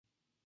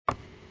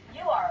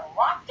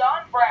Locked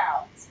On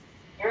Browns,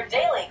 your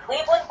daily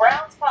Cleveland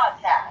Browns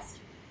podcast,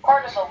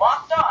 part of the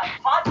Locked On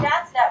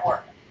Podcast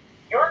Network,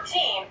 your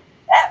team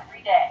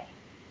every day.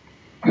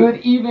 Good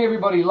evening,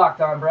 everybody.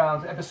 Locked On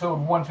Browns, episode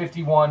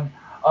 151.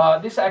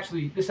 This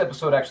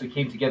episode actually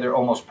came together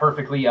almost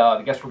perfectly.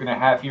 The guest we're going to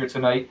have here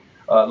tonight,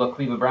 look,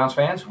 Cleveland Browns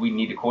fans, we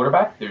need a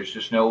quarterback. There's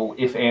just no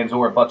ifs, ands,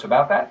 or buts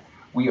about that.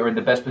 We are in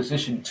the best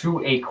position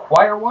to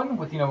acquire one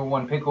with the number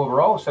one pick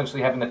overall,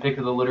 essentially having the pick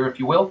of the litter, if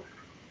you will.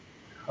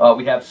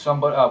 We have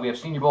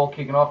Senior Bowl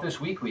kicking off this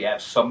week. We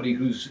have somebody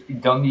who's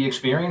done the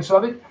experience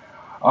of it.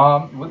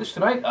 With us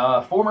tonight,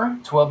 former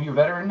 12-year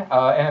veteran,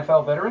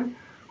 NFL veteran,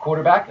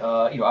 quarterback.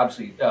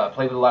 Obviously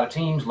played with a lot of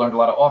teams, learned a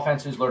lot of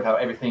offenses, learned how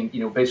everything,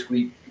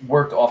 basically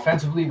worked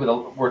offensively,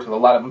 worked with a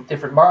lot of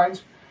different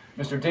minds.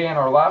 Mr. Dan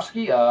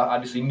Orlovsky,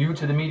 obviously new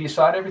to the media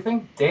side of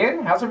everything.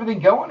 Dan, how's everything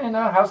going, and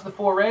how's the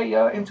foray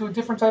into a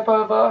different type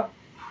of,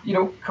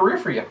 career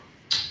for you?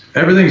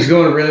 Everything's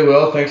going really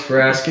well. Thanks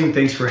for asking.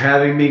 Thanks for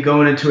having me.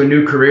 Going into a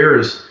new career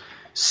is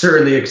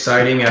certainly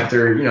exciting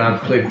after, I've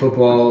played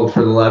football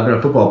I've been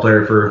a football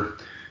player for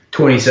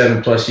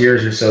 27 plus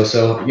years or so.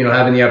 So,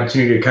 having the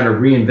opportunity to kind of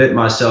reinvent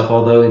myself,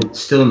 although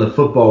still in the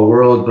football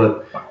world,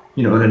 but,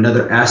 in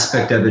another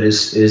aspect of it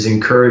is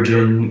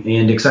encouraging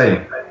and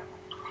exciting.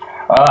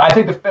 I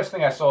think the best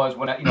thing I saw is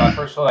when I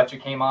first saw that you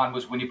came on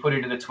was when you put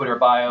it in the Twitter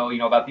bio,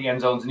 about the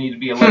end zones need to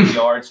be 11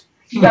 yards.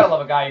 You got to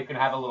love a guy who can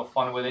have a little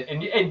fun with it.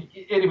 And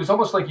it was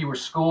almost like you were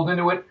schooled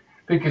into it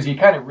because you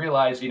kind of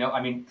realized,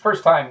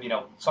 first time,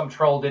 some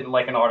troll didn't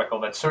like an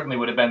article, that certainly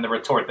would have been the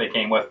retort they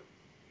came with.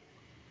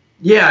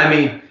 Yeah,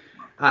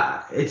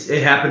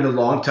 it happened a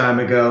long time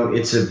ago.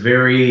 It's a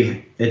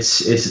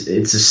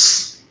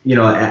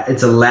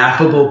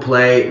laughable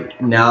play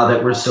now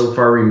that we're so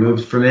far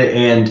removed from it.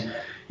 And,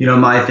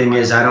 my thing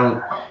is,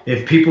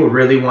 if people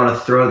really want to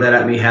throw that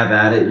at me, have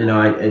at it.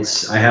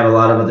 I have a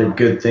lot of other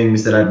good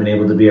things that I've been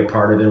able to be a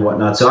part of and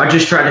whatnot. So I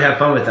just try to have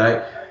fun with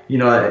that.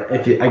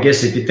 If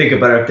you think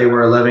about it, if they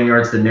were 11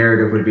 yards, the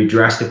narrative would be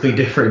drastically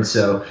different.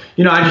 So,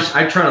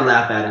 I try to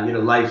laugh at it.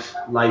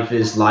 Life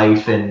is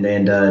life, and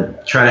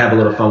try to have a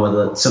little fun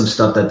with some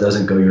stuff that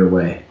doesn't go your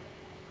way.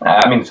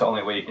 It's the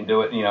only way you can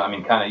do it.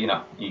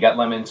 You got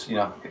lemons, you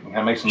kind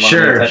of make some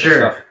lemonade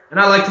Sure. Of stuff. And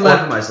I like to laugh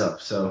at myself,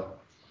 so.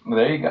 Well,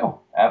 there you go.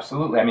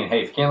 Absolutely.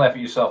 Hey, if you can't laugh at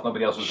yourself,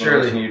 nobody else is going to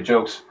listen to your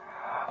jokes.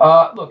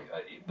 The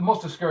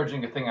most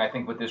discouraging thing I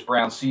think with this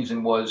Browns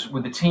season was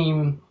with the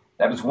team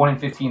that was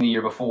 1-15 the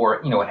year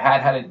before. It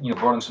had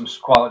brought in some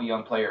quality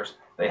young players.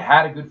 They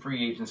had a good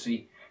free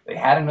agency. They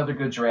had another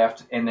good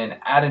draft, and then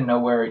out of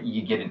nowhere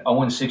you get an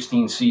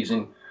 0-16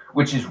 season,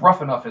 which is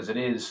rough enough as it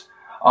is.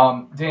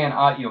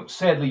 Dan,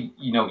 sadly,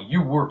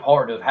 you were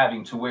part of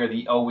having to wear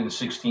the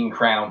 0-16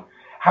 crown.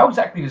 How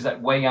exactly does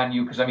that weigh on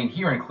you? Because,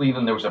 here in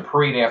Cleveland, there was a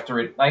parade after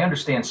it. I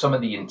understand some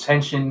of the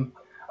intention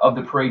of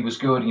the parade was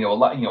good. A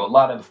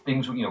lot of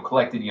things were,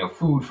 collected,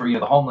 food for,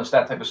 the homeless,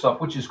 that type of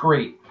stuff, which is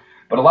great.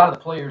 But a lot of the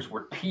players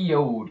were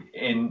PO'd,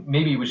 and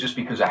maybe it was just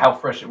because of how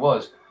fresh it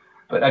was.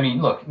 But,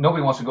 look,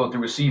 nobody wants to go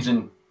through a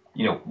season,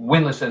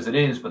 winless as it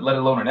is, but let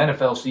alone an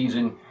NFL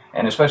season,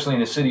 and especially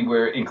in a city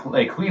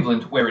like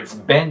Cleveland, where it's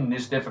been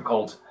this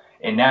difficult,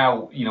 and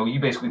now, you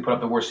basically put up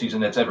the worst season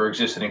that's ever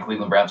existed in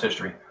Cleveland Browns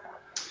history.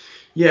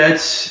 Yeah,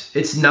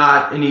 it's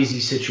not an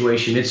easy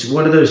situation. It's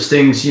one of those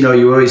things,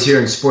 you always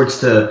hear in sports,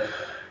 the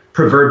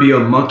proverbial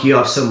monkey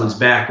off someone's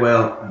back.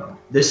 Well,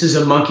 this is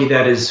a monkey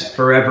that is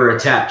forever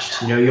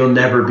attached. You'll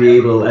never be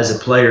able as a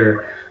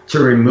player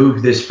to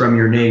remove this from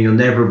your name. You'll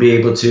never be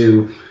able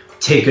to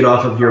take it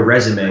off of your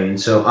resume.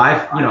 And so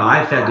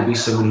I've had to be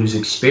someone who's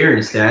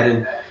experienced that.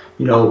 And,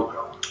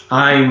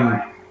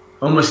 I'm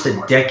almost a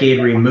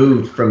decade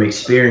removed from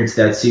experience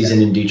that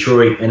season in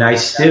Detroit. And I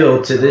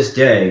still, to this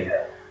day,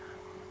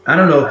 I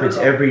don't know if it's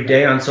every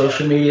day on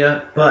social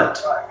media,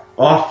 but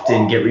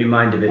often get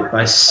reminded of it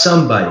by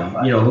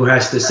somebody, who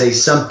has to say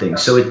something.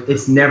 So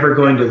it's never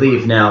going to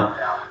leave. Now,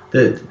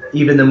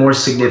 even the more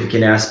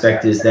significant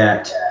aspect is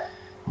that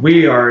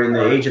we are in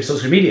the age of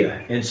social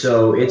media. And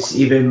so it's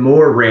even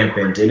more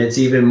rampant and it's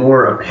even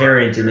more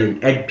apparent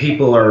and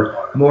people are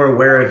more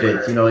aware of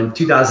it. In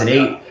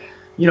 2008,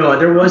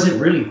 there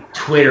wasn't really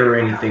Twitter or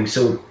anything.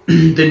 So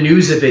the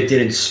news of it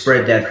didn't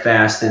spread that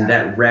fast and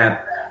that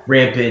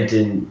rampant,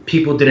 and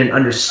people didn't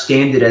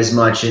understand it as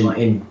much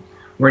and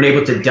weren't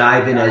able to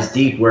dive in as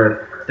deep,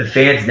 where the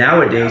fans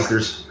nowadays,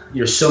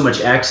 there's so much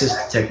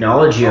access to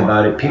technology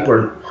about it.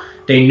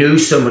 They knew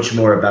so much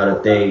more about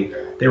it.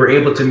 They were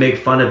able to make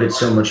fun of it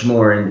so much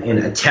more and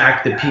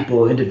attack the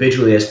people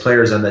individually as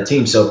players on the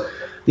team. So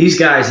these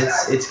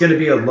guys, it's going to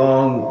be a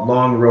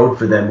long road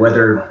for them,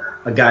 whether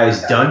a guy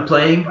is done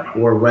playing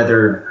or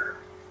whether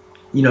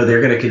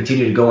they're going to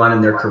continue to go on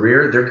in their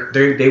career.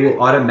 They will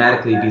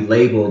automatically be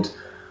labeled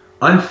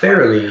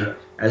unfairly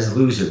as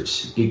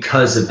losers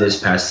because of this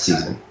past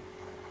season.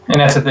 And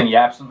that's the thing. You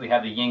absolutely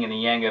have the yin and the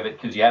yang of it,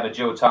 because you have a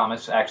Joe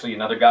Thomas, actually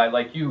another guy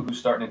like you, who's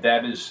starting to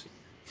dab his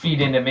feet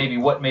into maybe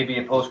what may be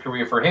a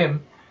post-career for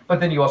him. But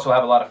then you also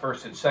have a lot of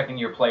first and second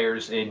year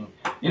players in,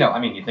 I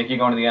mean, you think you're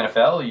going to the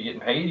NFL, you're getting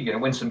paid, you're going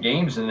to win some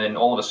games, and then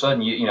all of a sudden,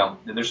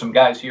 there's some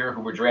guys here who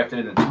were drafted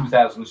in the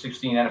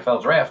 2016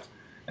 NFL draft,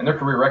 and their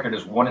career record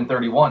is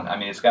 1-31. I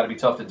mean, it's got to be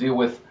tough to deal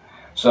with.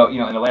 So,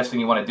 and the last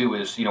thing you want to do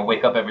is,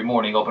 wake up every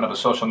morning, open up a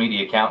social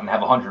media account, and have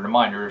 100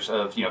 reminders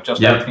of,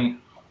 just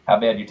how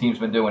bad your team's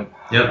been doing.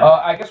 Yep.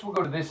 I guess we'll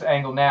go to this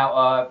angle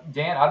now.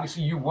 Dan,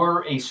 obviously you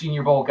were a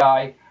Senior Bowl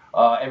guy.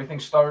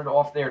 Everything started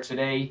off there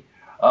today.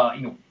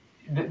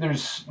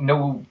 There's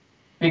no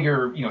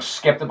bigger,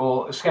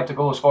 skeptical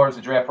as far as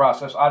the draft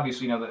process.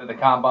 Obviously, the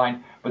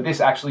combine, but this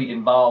actually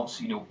involves,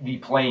 the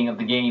playing of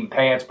the game,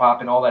 pads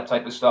popping, all that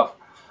type of stuff.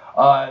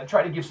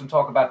 Try to give some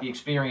talk about the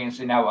experience.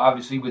 And now,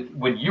 obviously,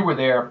 when you were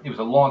there, it was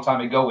a long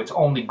time ago. It's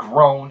only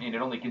grown, and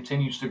it only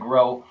continues to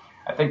grow.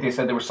 I think they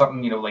said there was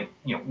something,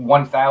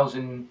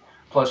 1,000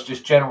 plus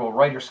just general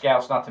writer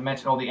scouts, not to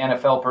mention all the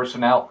NFL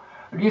personnel.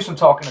 We'll give some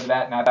talking to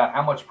that now about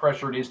how much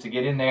pressure it is to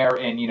get in there,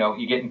 and, you're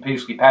getting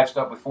basically patched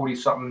up with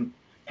 40-something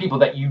people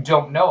that you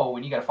don't know,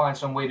 and you got to find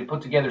some way to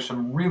put together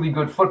some really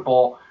good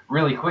football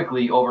really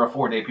quickly over a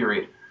 4-day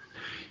period.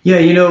 Yeah,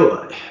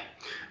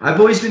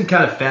 I've always been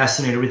kind of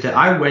fascinated with it.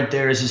 I went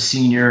there as a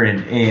senior,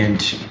 and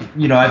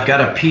I've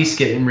got a piece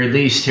getting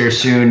released here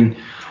soon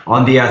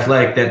on The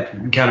Athletic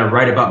that kind of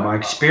write about my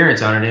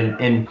experience on it.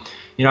 And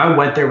I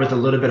went there with a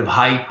little bit of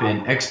hype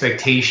and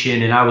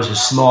expectation, and I was a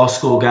small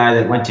school guy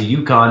that went to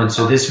UConn. And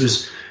so this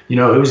was, it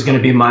was going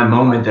to be my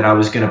moment that I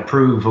was going to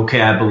prove,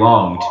 okay, I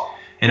belonged.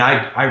 And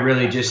I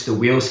really just, the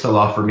wheels fell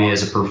off for me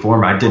as a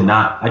performer. I did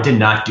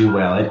not do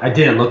well. I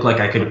didn't look like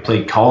I could have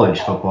played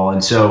college football.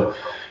 And so,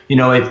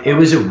 it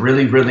was a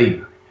really,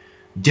 really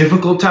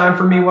difficult time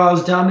for me while I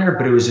was down there,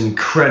 but it was an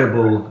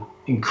incredible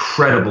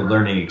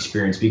learning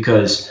experience,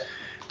 because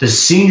the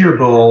Senior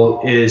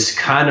Bowl is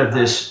kind of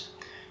this,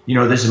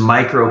 this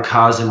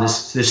microcosm,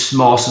 this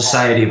small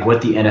society of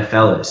what the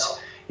NFL is.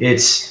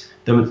 It's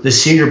the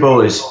Senior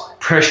Bowl is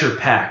pressure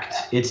packed.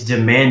 It's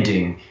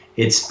demanding.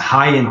 It's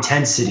high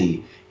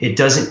intensity. It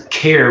doesn't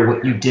care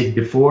what you did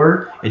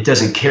before. It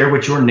doesn't care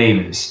what your name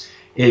is.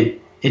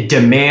 It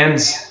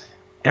demands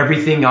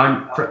everything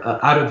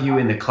out of you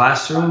in the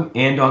classroom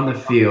and on the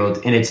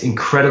field, and it's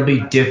incredibly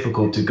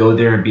difficult to go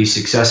there and be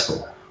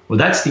successful. Well,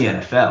 that's the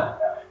NFL.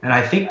 And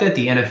I think that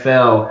the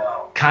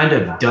NFL kind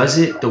of does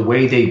it the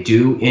way they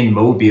do in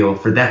Mobile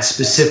for that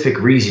specific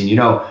reason.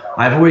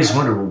 I've always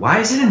wondered, well, why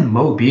is it in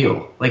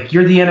Mobile? Like,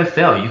 you're the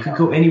NFL. You could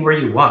go anywhere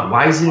you want.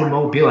 Why is it in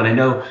Mobile? And I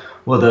know,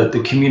 well,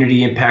 the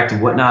community impact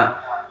and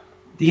whatnot.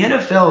 The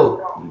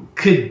NFL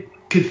could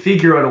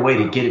figure out a way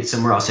to get it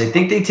somewhere else. I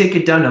think they take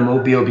it down to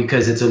Mobile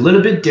because it's a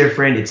little bit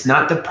different. It's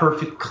not the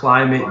perfect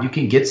climate. You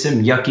can get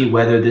some yucky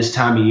weather this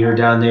time of year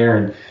down there.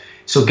 And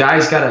so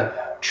guys got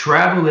to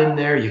travel in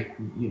there.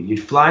 You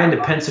fly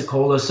into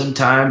Pensacola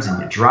sometimes,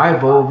 and you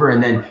drive over,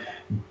 and then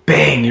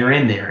bang, you're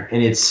in there.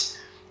 And it's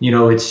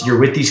you're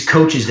with these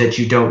coaches that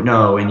you don't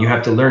know, and you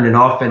have to learn an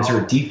offense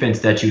or a defense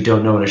that you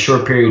don't know in a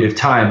short period of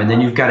time. And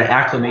then you've got to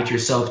acclimate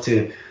yourself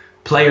to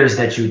players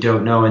that you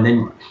don't know. And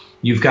then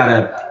you've got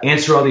to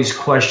answer all these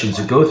questions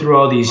and go through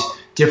all these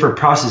different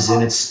processes.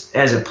 And it's,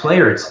 as a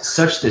player, it's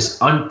such this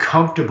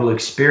uncomfortable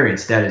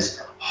experience that is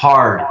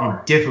hard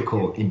and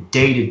difficult and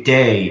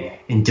day-to-day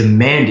and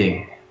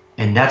demanding.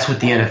 And that's what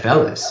the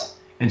NFL is.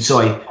 And so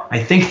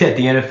I think that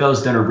the NFL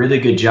has done a really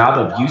good job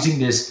of using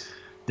this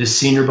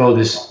Senior Bowl,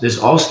 this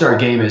All-Star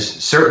game, as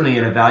certainly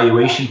an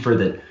evaluation for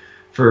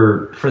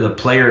the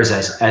players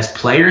as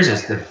players,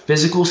 as the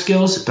physical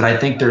skills. But I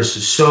think there's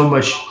so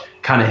much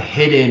kind of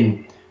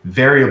hidden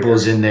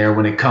variables in there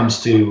when it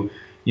comes to,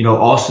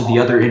 also the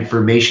other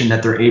information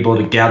that they're able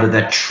to gather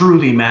that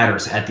truly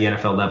matters at the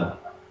NFL level.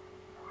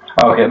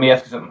 Okay, let me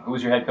ask you something. Who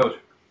was your head coach?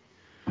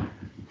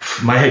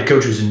 My head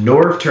coach was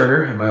Norv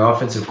Turner, and my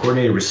offensive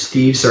coordinator was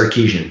Steve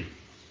Sarkisian.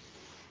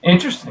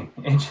 Interesting.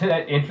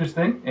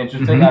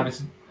 Mm-hmm.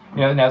 Obviously,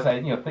 now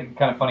it's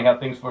kind of funny how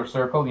things were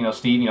circled.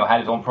 Steve, had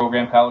his own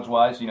program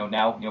college-wise.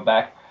 Now,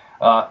 back,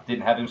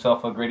 didn't have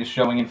himself a greatest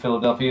showing in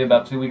Philadelphia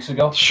about 2 weeks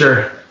ago.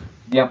 Sure.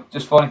 Yeah,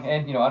 just funny,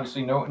 and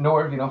obviously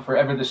Norv,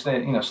 forever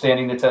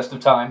standing the test of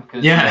time.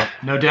 Cause,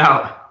 no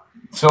doubt.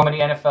 So many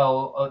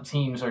NFL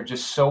teams are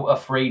just so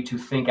afraid to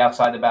think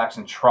outside the box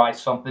and try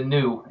something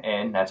new,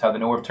 and that's how the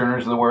Norv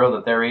Turners of the world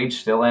at their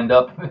age still end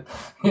up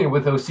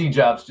with OC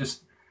jobs.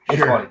 Just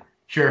it's funny.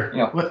 Sure.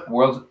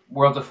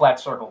 World's a flat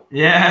circle.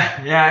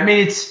 Yeah. I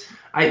mean,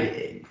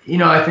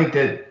 I think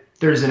that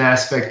there's an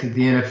aspect of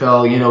the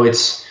NFL.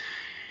 It's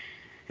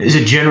as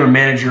a general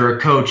manager or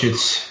coach,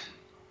 it's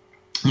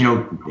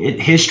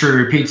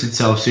history repeats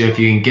itself. So if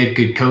you can get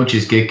good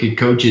coaches,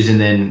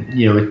 and then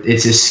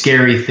it's a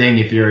scary thing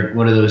if you're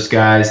one of those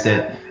guys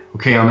that,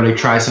 okay, I'm going to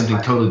try something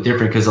totally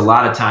different, because a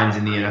lot of times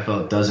in the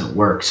NFL it doesn't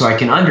work. So I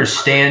can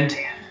understand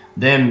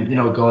them,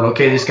 going,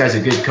 okay, this guy's a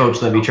good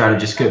coach, let me try to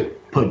just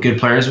put good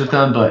players with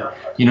them. But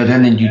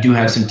then you do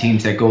have some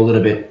teams that go a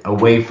little bit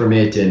away from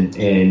it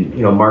and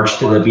march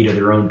to the beat of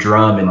their own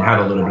drum and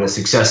have a little bit of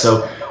success.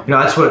 So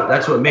that's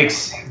what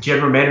makes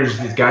general managers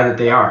the guy that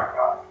they are.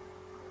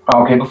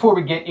 Okay, before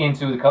we get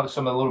into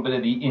some of a little bit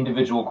of the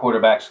individual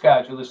quarterbacks,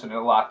 guys, you're listening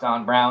to Locked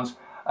On Browns.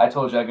 I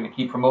told you I'm going to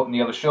keep promoting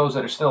the other shows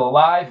that are still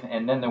alive,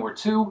 and then there were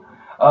two.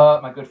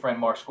 My good friend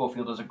Mark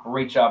Schofield does a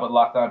great job at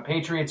Locked On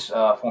Patriots,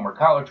 former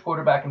college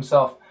quarterback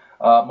himself.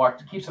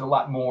 Mark keeps it a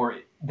lot more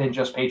than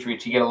just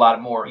Patriots. You get a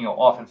lot more,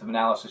 offensive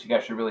analysis. You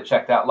guys should really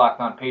check out Locked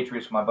On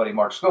Patriots with my buddy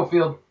Mark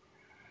Schofield.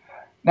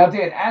 Now,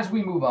 Dan, as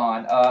we move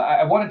on,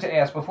 I wanted to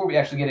ask, before we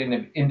actually get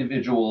into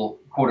individual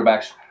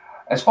quarterbacks,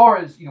 as far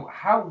as,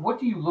 what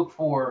do you look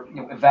for,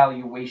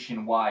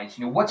 evaluation-wise?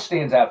 What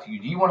stands out to you?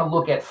 Do you want to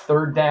look at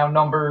third down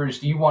numbers?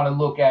 Do you want to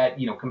look at,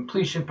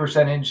 completion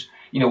percentage?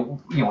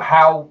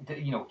 How,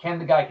 can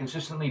the guy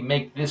consistently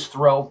make this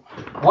throw?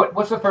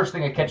 What's the first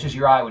thing that catches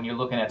your eye when you're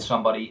looking at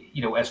somebody,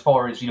 as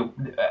far as,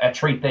 a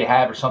trait they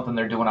have or something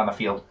they're doing on the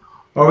field?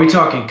 Are we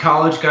talking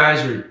college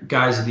guys or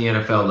guys at the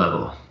NFL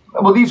level?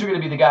 Well, these are going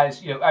to be the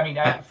guys,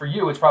 for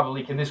you, it's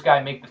probably, can this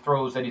guy make the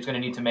throws that he's going to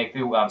need to make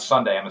through on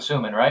Sunday, I'm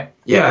assuming, right?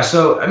 Yeah,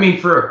 so,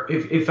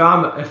 if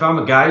I'm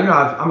a guy,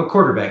 I'm a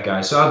quarterback guy,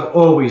 so I've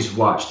always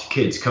watched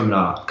kids coming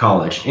out of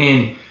college.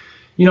 And,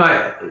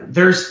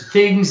 there's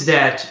things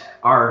that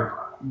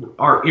are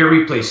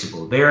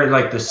irreplaceable. They're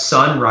like the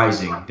sun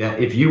rising, that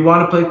if you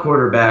want to play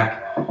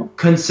quarterback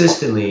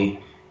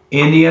consistently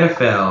in the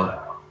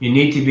NFL, you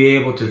need to be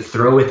able to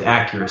throw with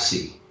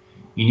accuracy.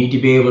 You need to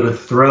be able to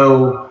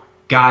throw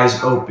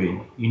guys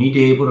open. You need to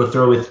be able to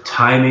throw with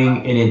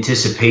timing and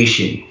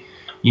anticipation.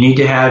 You need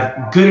to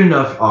have good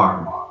enough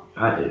arm,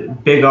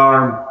 big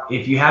arm.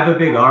 If you have a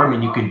big arm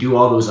and you can do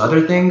all those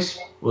other things,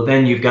 well,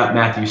 then you've got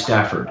Matthew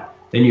Stafford.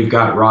 Then you've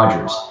got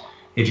Rodgers.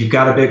 If you've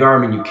got a big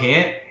arm and you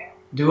can't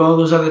do all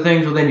those other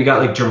things, well, then you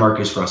got like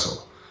Jamarcus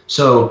Russell.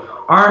 So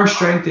arm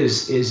strength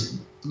is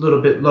a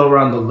little bit lower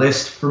on the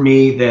list for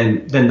me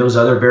than those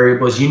other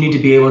variables. You need to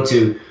be able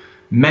to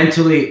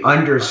mentally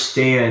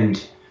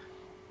understand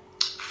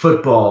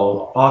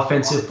football,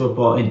 offensive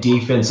football and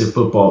defensive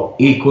football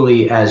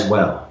equally as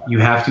well. You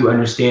have to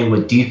understand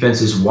what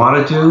defenses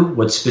want to do,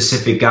 what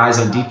specific guys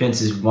on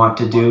defenses want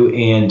to do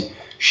and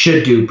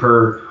should do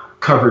per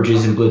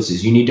coverages and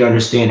blitzes. You need to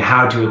understand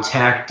how to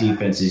attack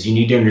defenses. You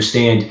need to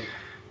understand,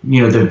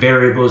 the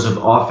variables of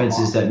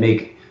offenses that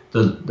make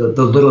the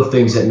little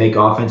things that make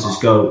offenses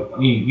go.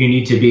 You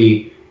need to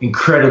be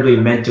incredibly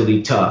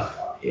mentally tough,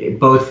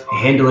 both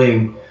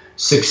handling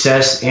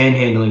success and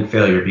handling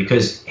failure,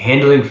 because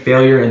handling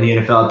failure in the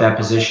NFL at that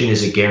position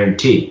is a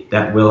guarantee.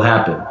 That will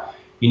happen.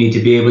 You need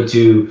to be able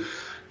to,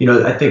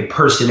 I think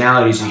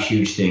personality is a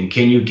huge thing.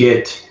 Can you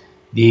get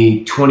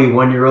the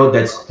 21-year-old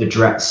that's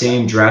the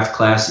same draft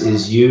class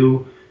as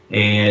you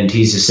and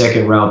he's a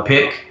second-round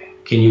pick?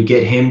 Can you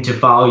get him to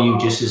follow you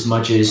just as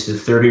much as the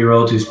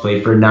 30-year-old who's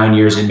played for 9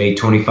 years and made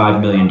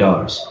 $25 million?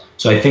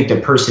 So I think the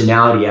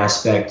personality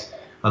aspect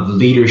of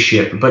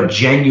leadership, but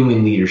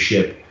genuine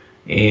leadership,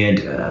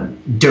 and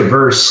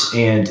diverse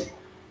and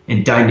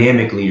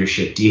dynamic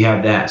leadership. Do you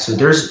have that? So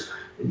there's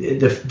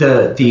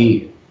the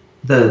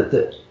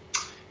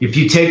if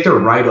you take the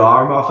right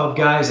arm off of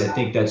guys, I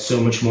think that's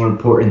so much more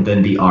important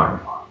than the arm.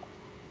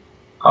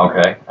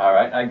 Okay, all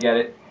right, I get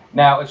it.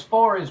 Now, as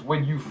far as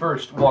when you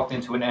first walked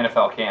into an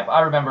NFL camp,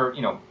 I remember,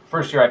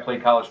 first year I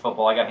played college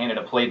football, I got handed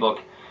a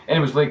playbook. And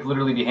it was like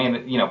literally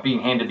being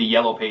handed the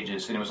yellow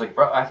pages. And it was like,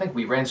 bro, I think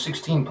we ran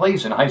 16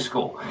 plays in high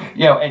school.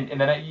 And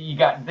then you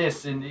got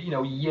this and,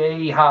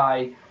 yay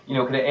high,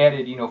 could have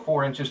added,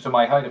 4 inches to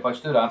my height if I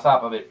stood on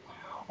top of it.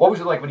 What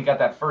was it like when you got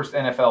that first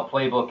NFL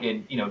playbook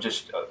and,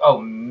 oh,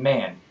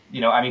 man,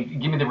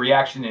 give me the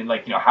reaction and,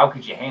 how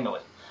could you handle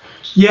it?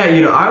 Yeah,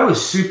 I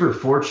was super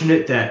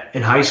fortunate that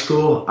in high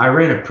school I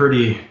ran a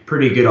pretty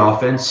good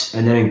offense.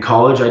 And then in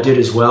college I did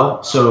as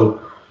well.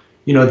 So,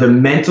 the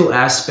mental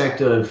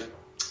aspect of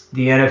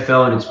the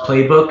NFL and its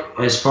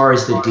playbook, as far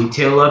as the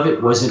detail of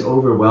it, wasn't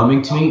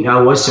overwhelming to me. Now,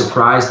 I was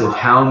surprised of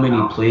how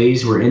many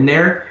plays were in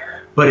there,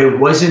 but it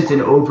wasn't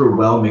an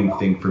overwhelming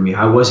thing for me.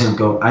 I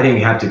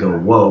didn't have to go,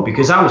 whoa,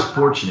 because I was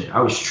fortunate.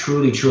 I was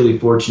truly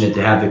fortunate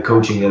to have the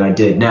coaching that I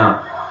did.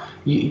 Now,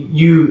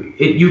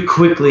 you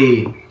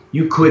quickly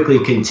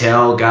can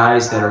tell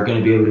guys that are going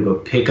to be able to go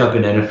pick up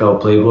an NFL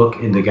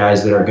playbook and the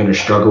guys that are going to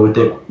struggle with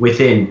it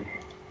within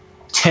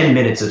 10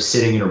 minutes of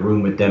sitting in a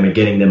room with them and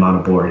getting them on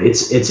a board.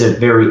 It's a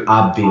very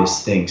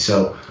obvious thing.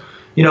 So,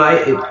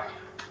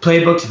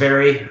 playbooks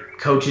vary,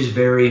 coaches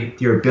vary,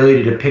 your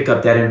ability to pick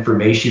up that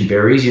information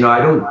varies. I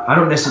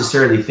don't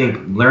necessarily think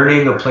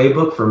learning a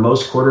playbook for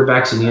most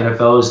quarterbacks in the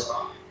NFL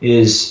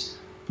is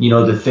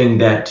the thing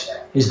that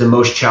is the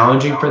most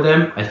challenging for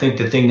them. I think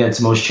the thing that's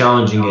most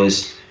challenging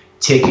is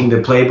taking the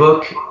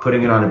playbook,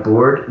 putting it on a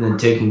board, and then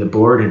taking the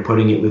board and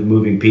putting it with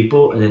moving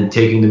people, and then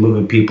taking the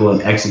moving people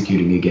and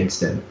executing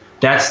against them.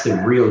 That's the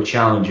real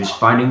challenge, is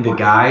finding the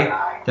guy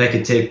that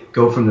could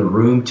go from the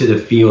room to the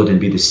field and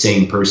be the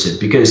same person.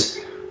 Because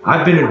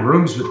I've been in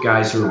rooms with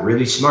guys who are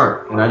really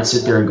smart, and I'd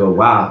sit there and go,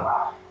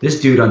 wow, this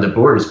dude on the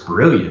board is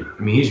brilliant.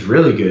 He's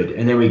really good.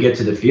 And then we get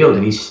to the field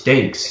and he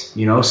stinks,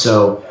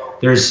 So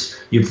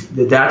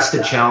that's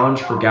the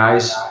challenge for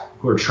guys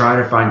who are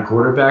trying to find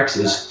quarterbacks,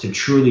 is to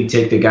truly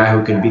take the guy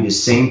who can be the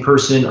same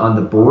person on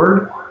the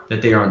board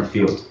that they are on the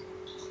field.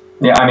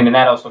 Yeah, I mean, and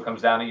that also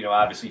comes down to,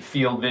 obviously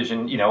field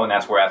vision, and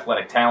that's where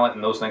athletic talent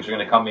and those things are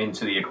going to come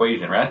into the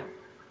equation, right?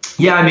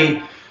 Yeah, I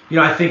mean,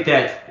 I think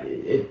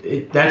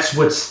that that's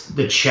what's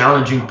the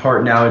challenging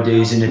part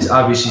nowadays, and it's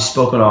obviously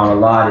spoken on a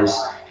lot, is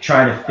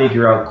trying to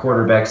figure out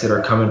quarterbacks that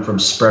are coming from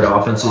spread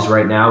offenses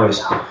right now.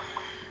 Is,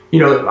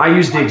 I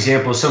use the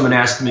example, someone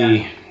asked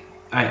me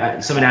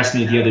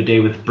the other day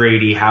with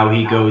Brady how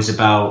he goes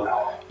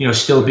about,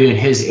 still being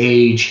his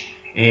age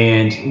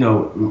and,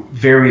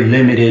 very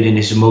limited in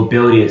his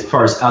mobility as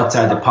far as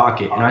outside the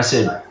pocket. And I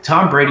said,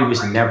 Tom Brady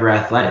was never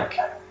athletic.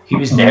 He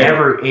was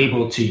never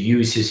able to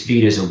use his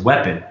feet as a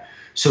weapon.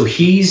 So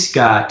he's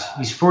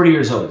 40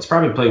 years old. He's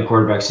probably played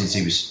quarterback since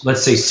he was,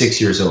 let's say,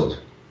 6 years old.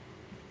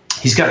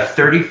 He's got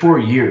 34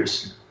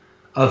 years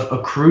of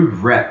accrued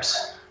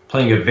reps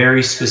playing a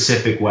very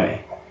specific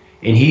way.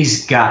 And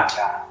he's got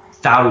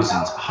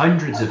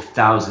hundreds of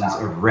thousands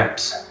of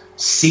reps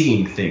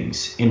seeing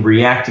things and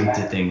reacting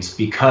to things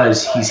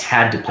because he's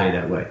had to play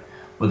that way.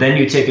 Well, then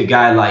you take a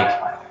guy like,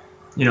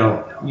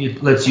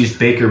 let's use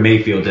Baker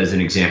Mayfield as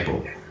an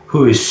example,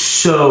 who is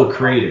so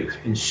creative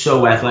and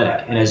so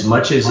athletic. And as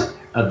much as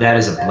of that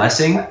is a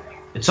blessing,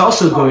 it's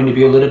also going to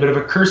be a little bit of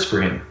a curse for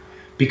him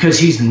because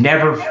he's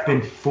never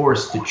been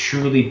forced to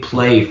truly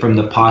play from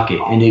the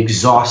pocket and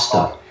exhaust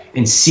stuff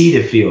and see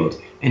the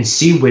field and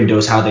see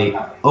windows, how they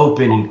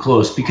open and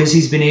close, because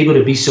he's been able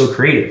to be so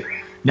creative.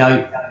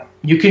 Now,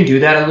 you can do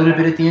that a little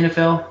bit at the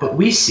NFL, but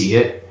we see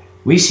it.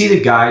 We see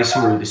the guys who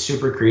are the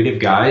super creative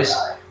guys,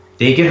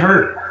 they get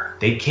hurt.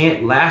 They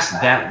can't last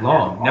that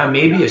long. Now,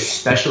 maybe a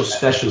special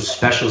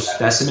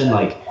specimen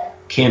like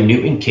Cam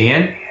Newton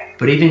can,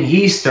 but even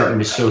he's starting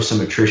to show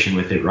some attrition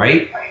with it,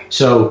 right?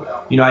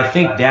 So, I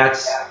think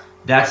that's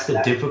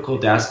the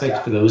difficult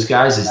aspect for those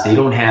guys is they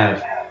don't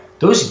have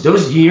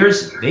those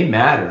years, they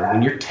matter.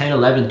 When you're 10,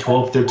 11,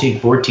 12, 13,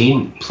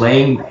 14,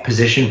 playing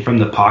position from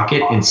the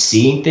pocket and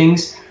seeing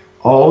things,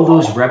 all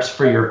those reps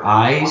for your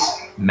eyes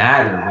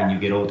matter when you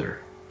get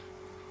older.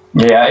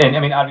 Yeah, and I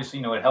mean, obviously,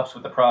 it helps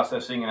with the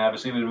processing, and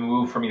obviously we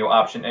move from,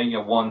 option A,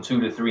 1, 2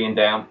 to 3 and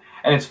down.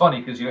 And it's funny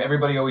because,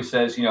 everybody always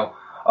says, oh,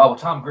 well,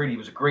 Tom Brady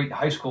was a great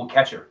high school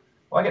catcher.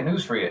 Well, I got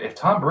news for you. If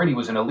Tom Brady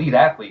was an elite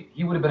athlete,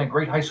 he would have been a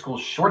great high school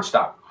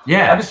shortstop.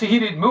 Yeah. Obviously, he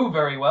didn't move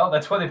very well.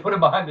 That's why they put him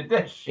behind the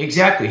dish.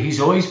 Exactly. He's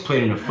always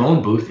played in a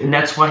phone booth, and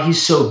that's why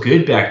he's so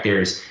good back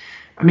there.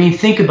 I mean,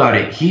 think about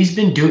it.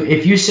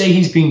 If you say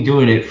he's been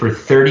doing it for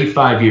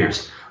 35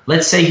 years,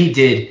 let's say he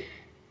did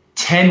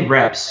 10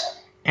 reps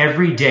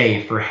every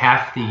day for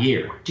half the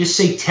year. Just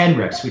say 10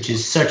 reps, which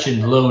is such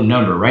a low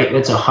number, right?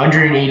 That's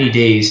 180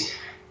 days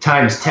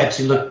times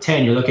 10.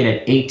 You're looking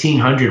at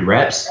 1,800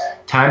 reps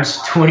times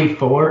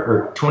 24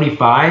 or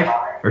 25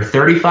 or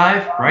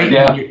 35, right?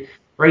 Yeah.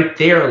 Right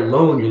there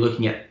alone, you're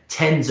looking at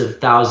tens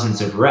of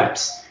thousands of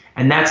reps,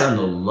 and that's on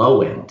the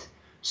low end.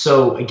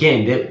 So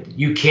again,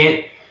 you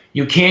can't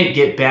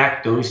get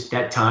back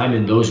that time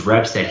and those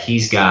reps that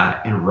he's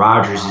got, and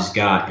Rodgers has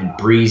got, and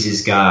Breeze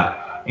has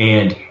got,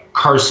 and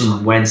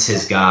Carson Wentz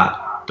has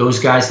got. Those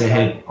guys that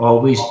have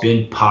always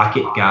been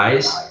pocket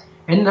guys,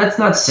 and that's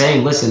not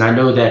saying. Listen, I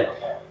know that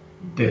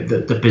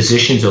the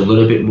position's a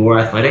little bit more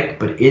athletic,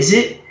 but is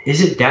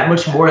it that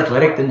much more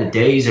athletic than the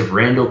days of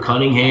Randall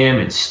Cunningham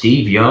and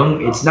Steve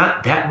Young? It's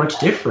not that much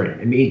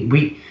different. I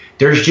mean,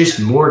 there's just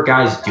more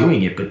guys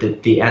doing it, but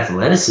the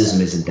athleticism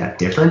isn't that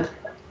different.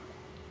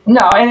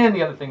 No, and then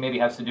the other thing maybe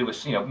has to do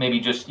with, maybe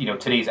just,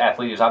 today's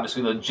athlete is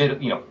obviously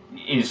legit,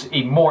 is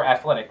a more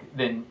athletic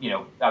than,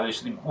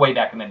 obviously way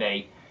back in the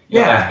day.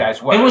 Those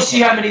guys were. And we'll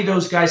see how many of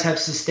those guys have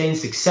sustained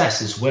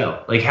success as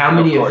well. Like how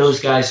many of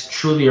those guys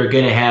truly are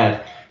going to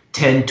have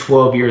 10,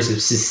 12 years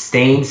of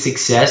sustained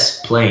success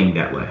playing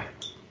that way.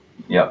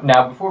 Yeah.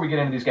 Now, before we get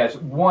into these guys,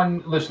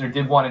 one listener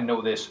did want to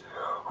know this.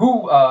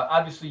 Who,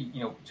 obviously,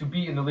 to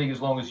be in the league as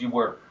long as you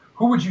were,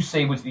 who would you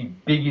say was the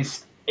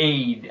biggest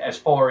aid as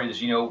far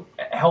as,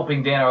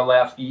 helping Dan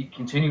Orlovsky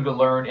continue to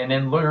learn and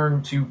then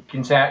learn to,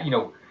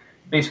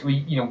 basically,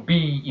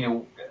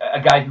 be,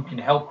 a guy who can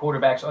help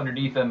quarterbacks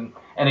underneath him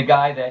and a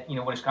guy that,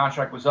 when his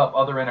contract was up,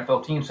 other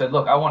NFL teams said,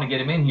 look, I want to get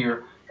him in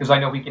here because I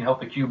know he can help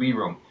the QB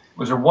room.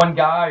 Was there one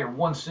guy or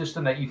one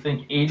system that you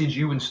think aided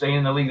you in staying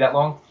in the league that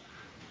long?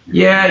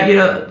 Yeah,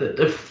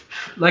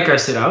 like I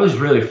said, I was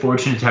really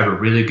fortunate to have a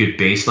really good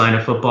baseline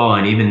of football,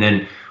 and even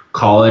then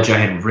college, I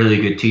had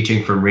really good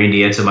teaching from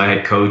Randy Edsel, my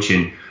head coach,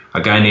 and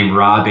a guy named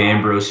Rob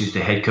Ambrose, who's the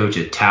head coach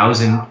at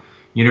Towson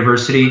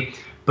University.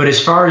 But as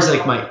far as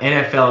like my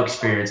NFL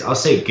experience, I'll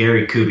say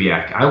Gary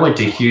Kubiak. I went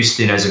to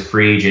Houston as a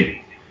free agent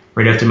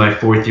right after my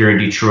 4th year in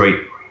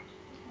Detroit.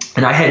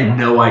 And I had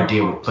no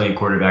idea what playing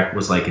quarterback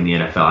was like in the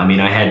NFL. I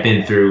mean, I had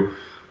been through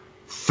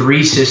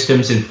 3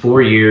 systems in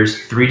 4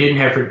 years, 3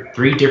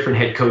 different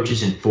head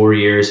coaches in 4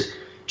 years,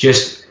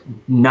 just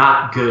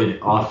not good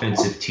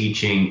offensive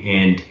teaching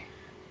and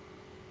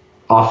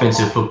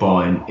offensive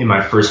football in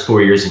my first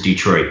 4 years at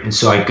Detroit. And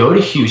so I go to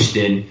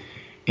Houston,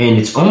 and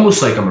it's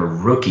almost like I'm a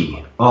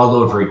rookie all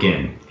over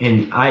again.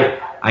 And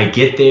I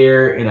get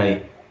there, and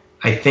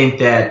I think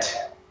that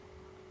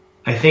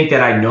I think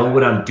that I know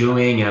what I'm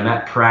doing and I'm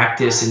at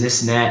practice and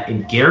this and that.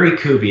 And Gary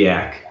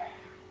Kubiak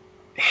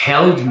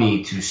held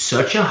me to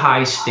such a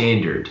high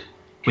standard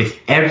with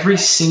every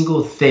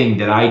single thing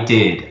that I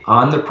did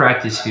on the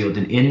practice field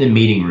and in the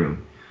meeting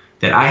room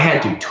that I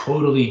had to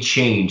totally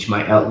change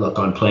my outlook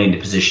on playing the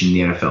position in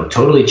the NFL.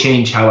 Totally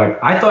change how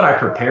I thought I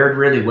prepared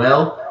really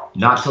well,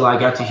 not till I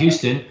got to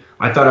Houston.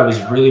 I thought I was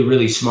really,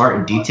 really smart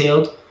and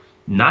detailed.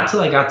 Not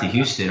till I got to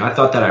Houston. I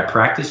thought that I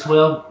practiced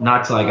well,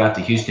 not till I got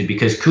to Houston,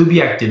 because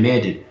Kubiak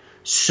demanded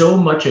so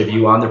much of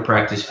you on the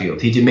practice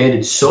field. He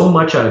demanded so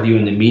much out of you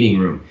in the meeting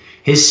room.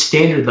 His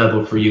standard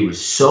level for you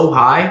was so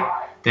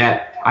high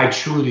that I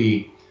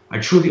truly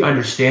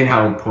understand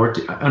how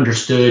important,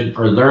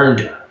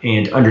 learned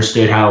and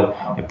understood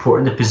how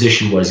important the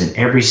position was in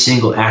every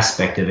single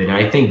aspect of it. And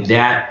I think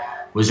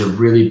that was a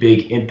really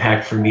big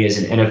impact for me as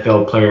an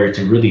NFL player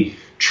to really,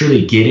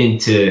 truly get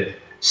into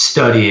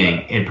studying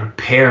and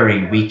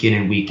preparing week in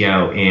and week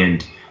out.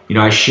 And,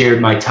 I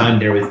shared my time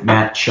there with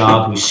Matt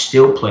Schaub, who's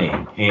still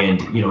playing.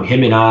 And,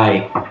 him and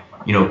I,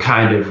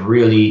 kind of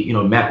really,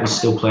 Matt was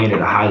still playing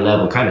at a high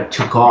level, kind of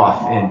took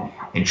off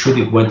and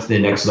truly went to the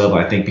next level,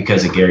 I think,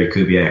 because of Gary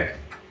Kubiak.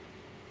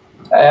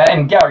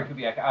 And Gary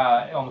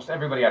Kubiak, almost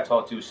everybody I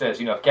talk to says,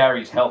 if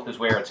Gary's health is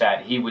where it's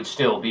at, he would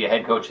still be a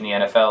head coach in the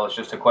NFL. It's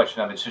just a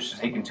question of it's just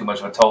taking too much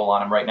of a toll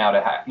on him right now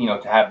to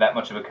have that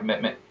much of a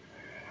commitment.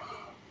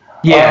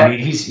 Yeah, I mean,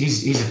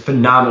 he's a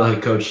phenomenal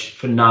head coach.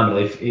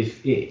 Phenomenal.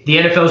 If the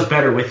NFL is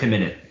better with him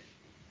in it.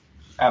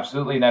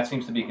 Absolutely, and that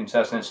seems to be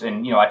consensus.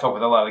 And I talk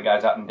with a lot of the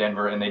guys out in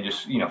Denver, and they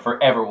just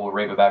forever will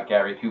rave about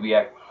Gary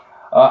Kubiak.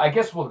 I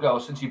guess we'll go,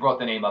 since you brought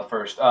the name up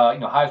first.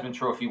 Heisman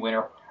Trophy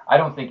winner. I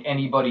don't think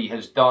anybody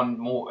has done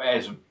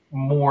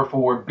more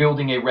for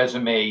building a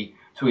resume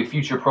to a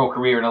future pro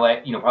career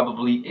in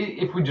probably,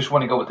 if we just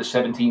want to go with the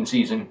 17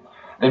 season,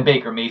 than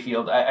Baker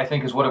Mayfield. I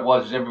think is what it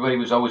was. Everybody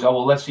was always,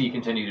 let's see you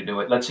continue to do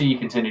it. Let's see you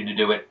continue to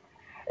do it.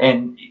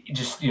 And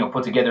just,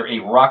 put together a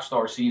rock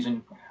star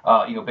season.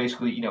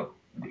 Basically,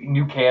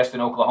 new cast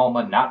in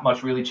Oklahoma, not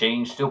much really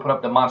changed. Still put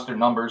up the monster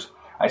numbers.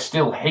 I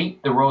still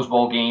hate the Rose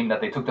Bowl game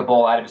that they took the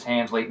ball out of his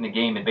hands late in the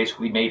game and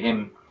basically made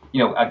him,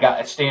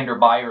 a stand-or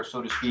buyer,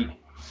 so to speak.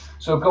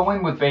 So go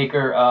in with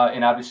Baker,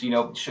 and obviously,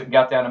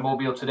 got down to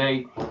Mobile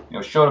today,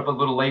 showed up a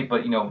little late,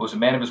 but, was a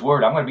man of his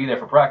word. I'm going to be there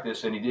for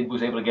practice, and he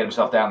was able to get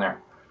himself down there.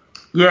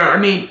 Yeah, I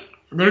mean,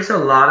 there's a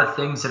lot of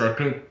things that I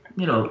think,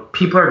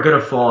 people are going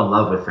to fall in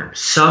love with him.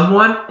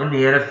 Someone in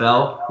the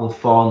NFL will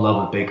fall in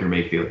love with Baker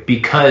Mayfield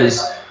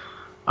because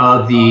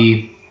of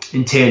the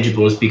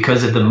intangibles,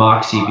 because of the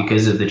moxie,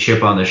 because of the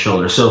chip on the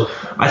shoulder. So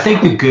I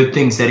think the good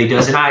things that he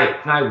does, and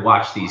I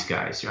watch these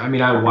guys. I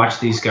mean, I watch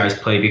these guys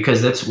play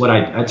because that's who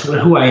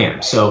I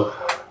am. So,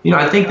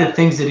 I think the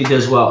things that he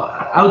does well,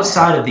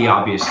 outside of the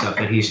obvious stuff,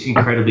 that he's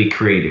incredibly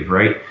creative,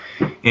 right?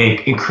 And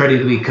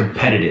incredibly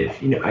competitive.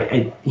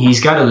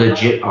 He's got a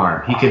legit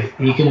arm.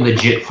 He can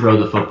legit throw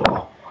the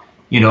football.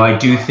 I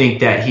do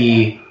think that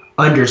he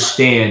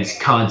understands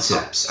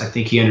concepts. I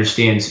think he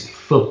understands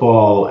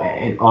football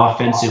and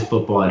offensive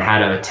football and how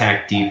to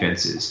attack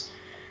defenses.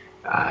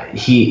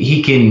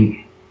 He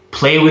can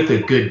play with a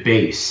good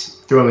base,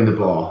 throwing the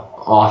ball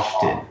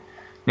often.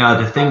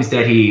 Now, the things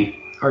that he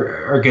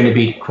are going to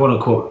be quote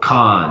unquote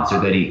cons,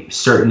 or that he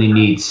certainly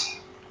needs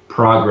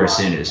progress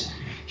in, is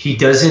he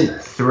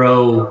doesn't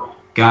throw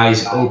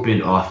guys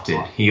open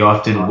often. He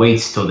often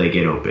waits till they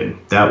get open.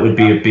 That would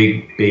be a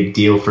big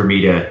deal for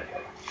me to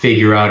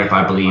figure out if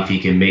I believe he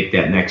can make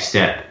that next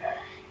step.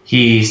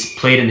 He's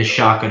played in the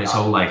shotgun his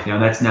whole life. Now,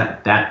 that's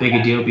not that big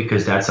a deal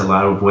because that's a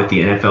lot of what the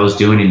NFL is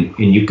doing,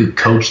 and you could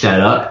coach that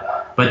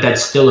up, but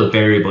that's still a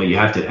variable you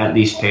have to at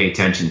least pay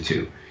attention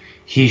to.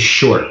 He's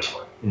short,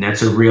 and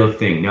that's a real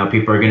thing. Now,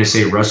 people are going to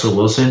say Russell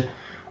Wilson.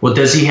 Well,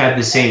 does he have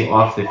the same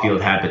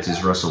off-the-field habits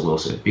as Russell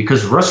Wilson?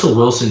 Because Russell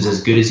Wilson's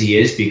as good as he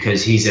is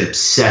because he's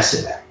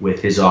obsessive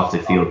with his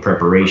off-the-field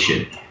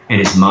preparation and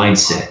his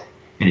mindset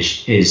and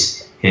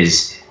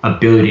his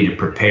ability to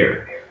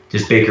prepare.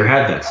 Does Baker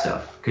have that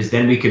stuff? Because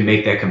then we can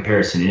make that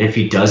comparison. And if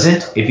he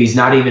doesn't, if he's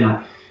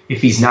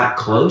not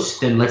close,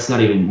 then it's not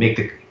even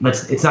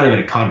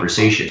a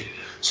conversation.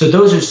 So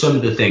those are some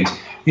of the things.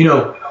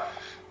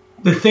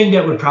 The thing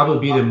that would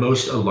probably be the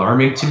most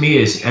alarming to me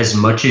is, as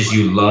much as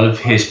you love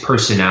his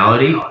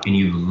personality and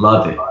you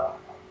love it,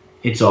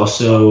 it's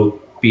also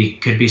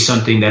could be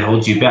something that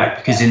holds you back.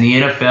 Because in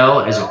the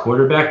NFL, as a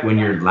quarterback, when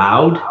you're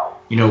loud,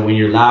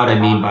 I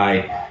mean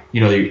by,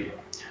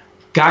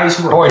 guys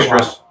who are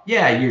boisterous.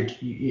 Yeah,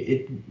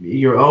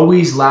 you're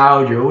always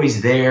loud. You're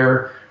always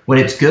there. When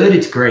it's good,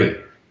 it's great,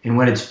 and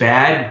when it's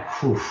bad,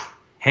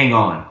 hang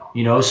on.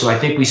 So I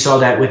think we saw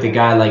that with a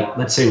guy like,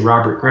 let's say,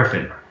 Robert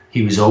Griffin.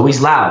 He was always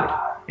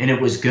loud, and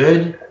it was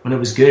good. When it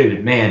was good,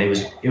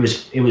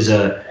 he was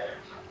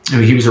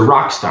a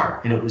rock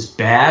star, and it was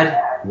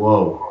bad.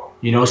 Whoa,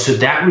 So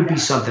that would be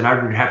something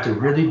I would have to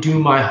really do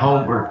my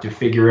homework to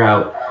figure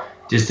out.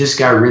 Does this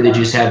guy really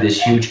just have this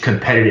huge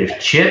competitive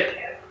chip?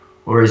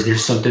 Or is there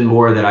something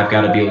more that I've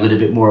got to be a little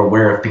bit more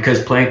aware of?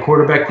 Because playing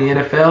quarterback in the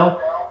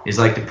NFL is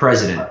like the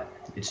president.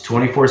 It's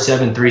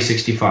 24/7,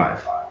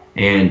 365.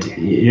 And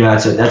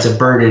that's a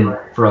burden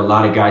for a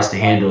lot of guys to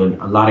handle,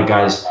 and a lot of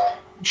guys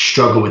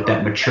struggle with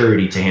that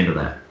maturity to handle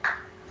that.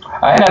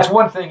 And that's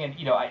one thing,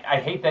 and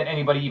I hate that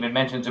anybody even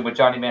mentions it with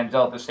Johnny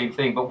Manziel, the same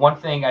thing. But one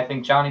thing I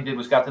think Johnny did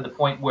was got to the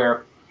point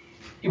where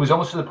it was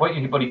almost to the point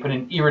anybody put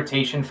an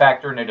irritation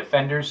factor in their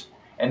defenders,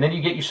 and then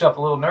you get yourself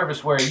a little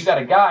nervous where you got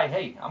a guy,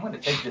 hey, I'm going to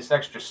take this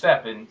extra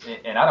step, and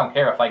I don't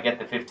care if I get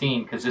the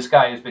 15 because this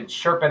guy has been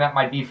chirping at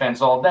my defense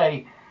all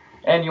day.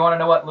 And you want to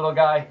know what, little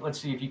guy? Let's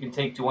see if you can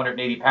take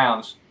 280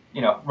 pounds,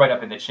 right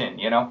up in the chin,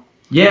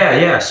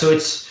 Yeah. So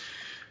it's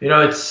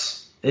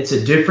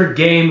a different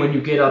game when you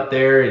get up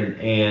there,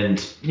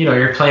 and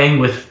you're playing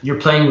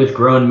with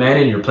grown men,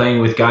 and you're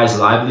playing with guys'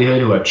 livelihood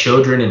who have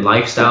children and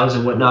lifestyles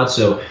and whatnot.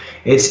 So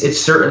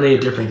it's certainly a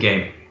different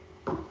game.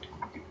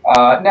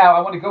 Now I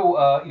want to go.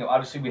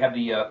 Obviously we have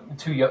the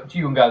two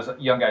young guys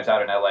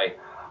out in LA.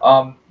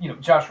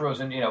 Josh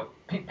Rosen.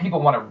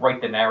 People want to write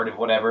the narrative,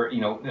 whatever,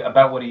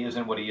 about what he is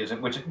and what he isn't,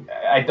 which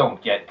I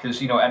don't get because,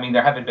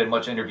 there haven't been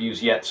much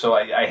interviews yet, so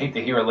I hate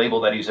to hear a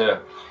label that he's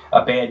a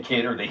bad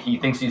kid or that he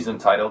thinks he's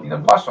entitled.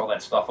 Wash all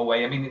that stuff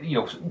away.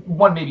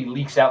 One maybe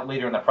leaks out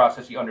later in the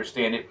process, you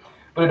understand it,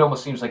 but it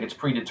almost seems like it's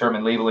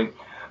predetermined labeling.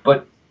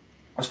 But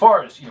as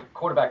far as,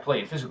 quarterback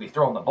play and physically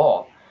throwing the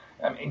ball,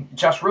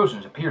 Josh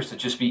Rosen appears to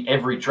just be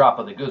every drop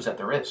of the goods that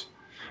there is.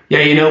 Yeah,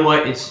 you know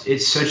what?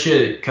 It's such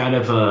a kind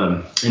of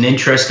an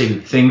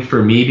interesting thing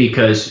for me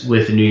because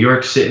with New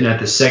York sitting at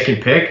the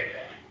second pick,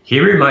 he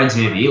reminds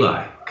me of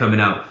Eli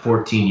coming out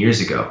 14 years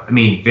ago.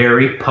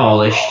 Very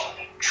polished,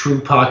 true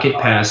pocket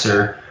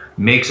passer,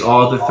 makes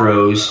all the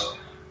throws,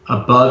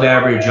 above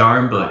average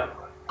arm, but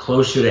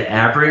closer to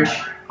average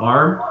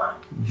arm.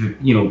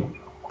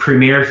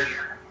 Premier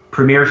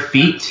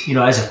feet.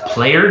 As a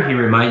player, he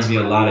reminds me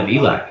a lot of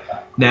Eli.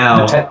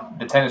 Now,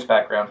 the tennis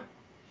background.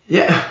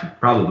 Yeah,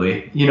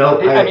 probably.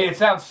 It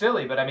sounds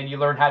silly, but you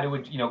learn how to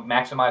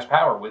maximize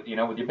power with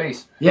with your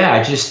base. Yeah,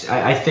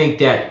 I think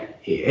that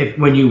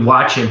when you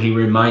watch him, he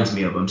reminds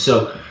me of him.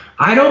 So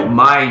I don't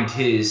mind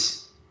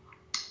his.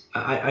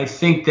 I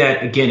think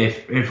that again,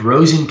 if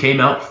Rosen came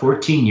out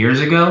 14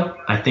 years ago,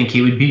 I think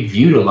he would be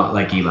viewed a lot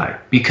like Eli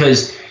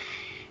because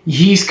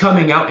he's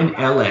coming out in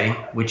LA,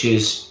 which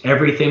is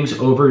everything's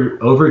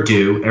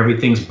overdue,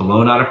 everything's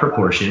blown out of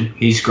proportion.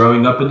 He's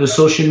growing up in the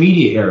social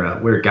media era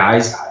where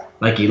guys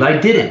like Eli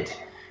didn't.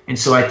 And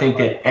so I think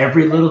that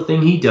every little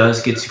thing he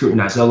does gets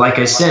scrutinized. Now, like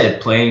I said,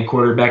 playing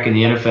quarterback in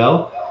the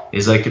NFL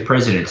is like the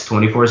president's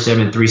 24/7,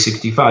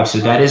 365. So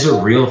that is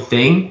a real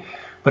thing.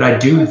 But I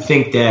do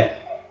think that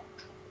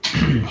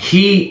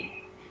he's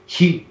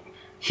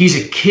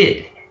a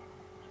kid.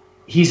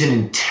 He's an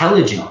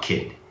intelligent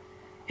kid.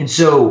 And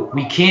so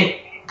we can't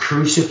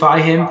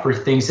crucify him for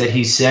things that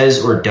he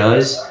says or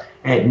does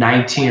at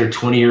 19 or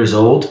 20 years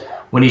old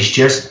when he's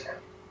just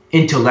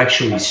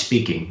intellectually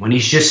speaking, when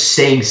he's just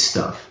saying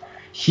stuff.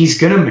 He's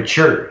going to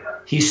mature.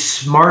 He's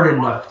smart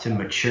enough to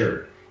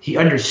mature. He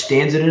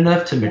understands it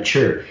enough to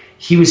mature.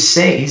 He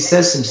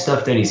says some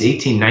stuff that he's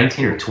 18,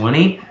 19, or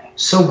 20.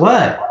 So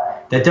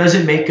what? That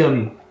doesn't make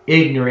him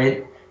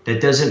ignorant. That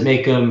doesn't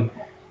make him,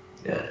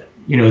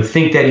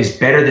 think that he's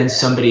better than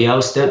somebody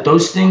else. How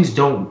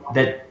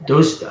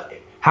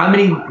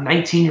many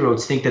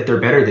 19-year-olds think that they're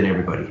better than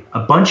everybody? A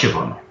bunch of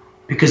them,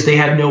 because they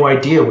have no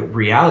idea what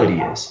reality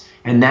is.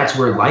 And that's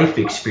where life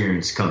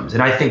experience comes.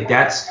 And I think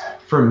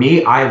for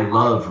me, I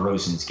love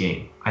Rosen's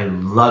game. I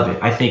love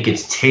it. I think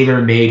it's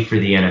tailor-made for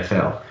the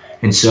NFL.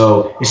 And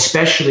so,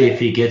 especially if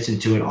he gets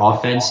into an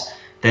offense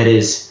that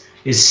is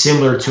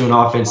similar to an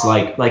offense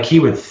like he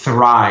would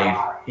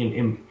thrive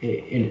in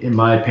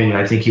my opinion.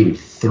 I think he would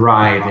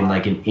thrive in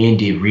like an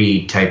Andy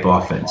Reid type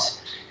offense.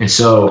 And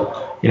so,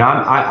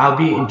 I'll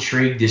be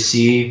intrigued to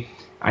see.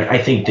 I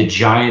think the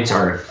Giants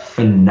are a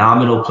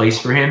phenomenal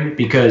place for him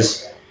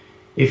because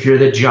if you're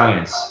the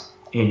Giants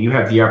and you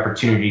have the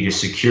opportunity to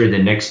secure the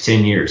next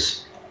 10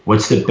 years,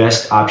 what's the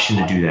best option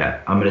to do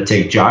that? I'm going to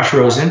take Josh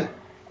Rosen.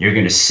 You're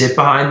going to sit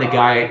behind the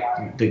guy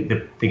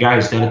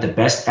who's done it the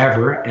best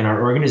ever in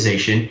our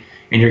organization,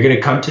 and you're going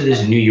to come to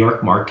this New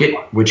York market,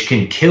 which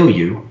can kill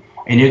you,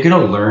 and you're going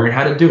to learn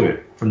how to do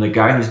it from the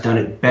guy who's done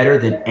it better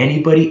than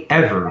anybody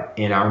ever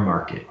in our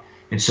market.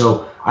 And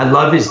so I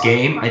love his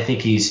game. I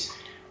think he's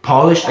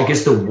polished. I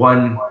guess the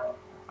one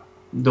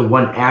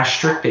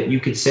asterisk that you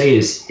could say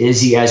is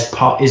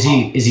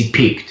he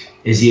peaked?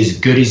 Is he as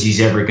good as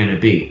he's ever going to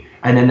be?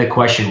 And then the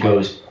question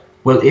goes,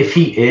 well, if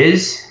he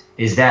is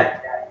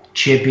that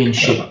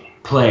championship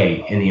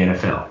play in the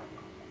NFL?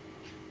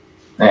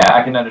 Yeah,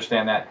 I can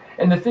understand that.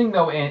 And the thing,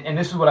 though, and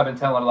this is what I've been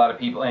telling a lot of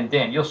people, and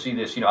Dan, you'll see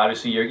this.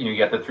 Obviously, you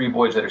got the three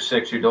boys that are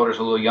 6. Your daughter's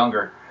a little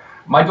younger.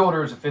 My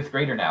daughter is a 5th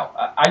grader now.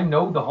 I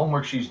know the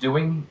homework she's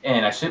doing,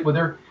 and I sit with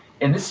her,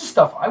 and this is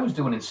stuff I was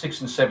doing in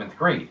 6th and 7th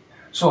grade.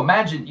 So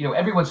imagine,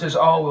 everyone says,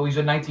 oh, well, he's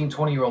a 19,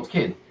 20-year-old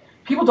kid.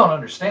 People don't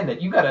understand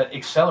that. You got to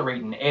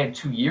accelerate and add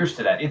 2 years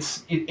to that.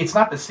 It's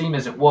not the same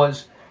as it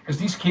was because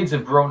these kids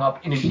have grown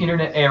up in an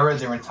internet era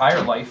their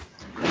entire life.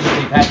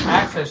 They've had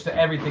access to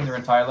everything their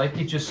entire life.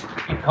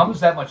 It comes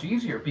that much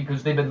easier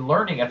because they've been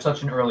learning at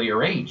such an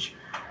earlier age.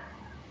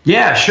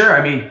 Yeah, sure.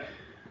 I mean,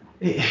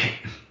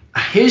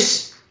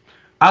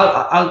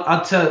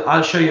 I'll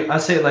show you. I'll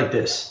say it like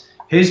this.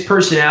 His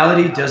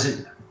personality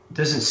doesn't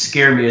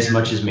scare me as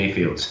much as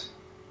Mayfield's.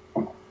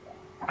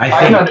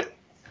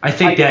 I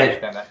think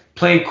that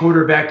playing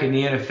quarterback in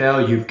the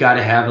NFL, you've got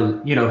to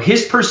have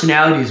his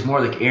personality is more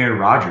like Aaron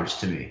Rodgers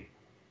to me.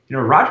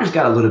 Rodgers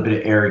got a little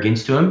bit of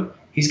arrogance to him.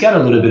 He's got a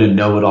little bit of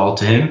know-it-all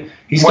to him.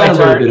 He turns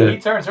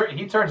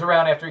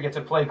around after he gets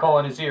a play call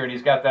in his ear, and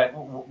he's got that.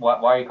 Why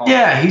are you calling?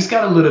 Yeah, he's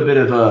got a little bit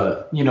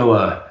of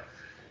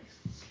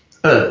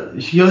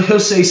he'll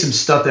say some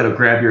stuff that'll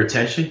grab your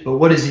attention, but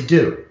what does he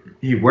do?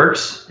 He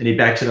works and he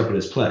backs it up with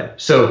his play.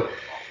 So,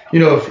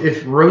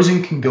 if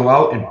Rosen can go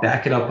out and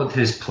back it up with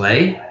his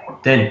play,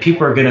 then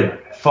people are going to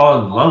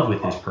fall in love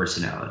with his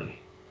personality.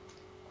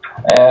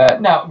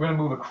 Now we're going to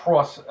move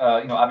across,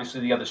 obviously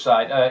the other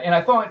side. And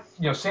I thought,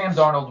 Sam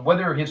Darnold,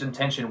 whether his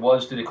intention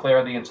was to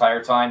declare the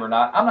entire time or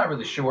not, I'm not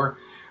really sure.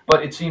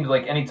 But it seemed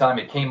like anytime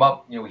it came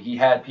up, he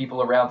had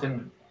people around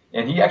him.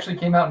 And he actually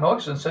came out in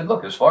August and said,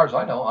 look, as far as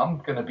I know, I'm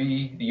going to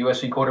be the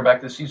USC quarterback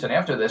this season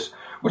after this,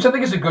 which I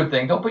think is a good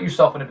thing. Don't put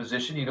yourself in a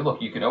position.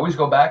 Look, you can always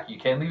go back. You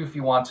can leave if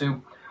you want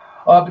to.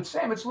 But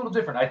Sam, it's a little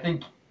different. I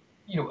think,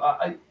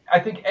 I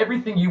think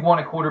everything you want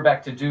a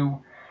quarterback to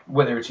do,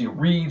 whether it's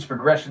reads,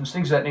 progressions,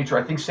 things of that nature,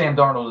 I think Sam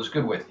Darnold is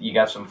good with. You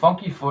got some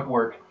funky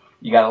footwork.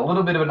 You got a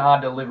little bit of an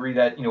odd delivery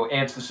that,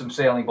 adds to some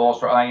sailing balls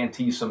for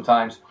INTs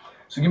sometimes.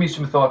 So give me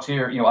some thoughts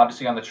here,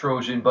 obviously on the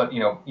Trojan, but,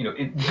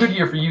 good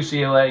year for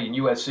UCLA and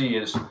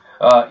USC is,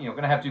 going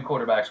to have two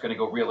quarterbacks going to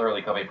go real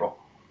early come April.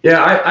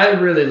 Yeah, I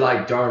really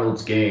like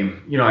Darnold's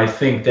game. I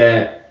think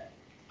that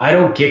I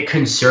don't get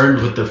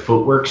concerned with the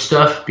footwork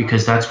stuff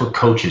because that's what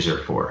coaches are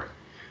for.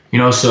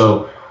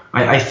 So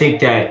I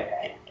think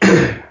that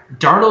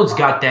Darnold's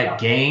got that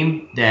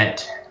game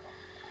that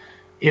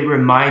it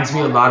reminds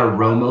me a lot of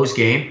Romo's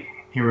game.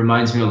 He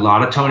reminds me a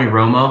lot of Tony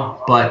Romo,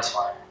 but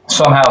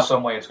somehow,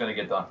 some way it's going to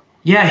get done.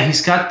 Yeah,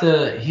 he's got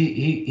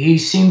he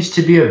seems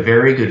to be a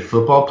very good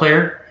football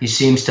player. He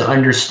seems to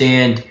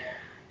understand,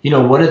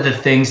 one of the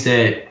things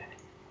that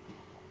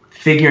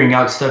figuring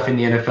out stuff in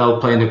the NFL,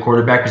 playing the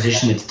quarterback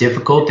position that's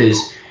difficult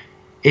is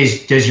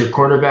does he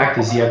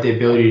have the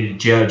ability to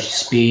judge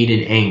speed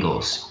and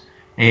angles?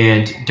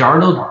 And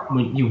Darnold,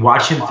 when you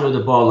watch him throw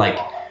the ball, like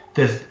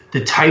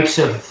the types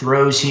of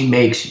throws he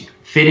makes,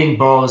 fitting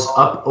balls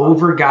up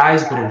over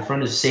guys but in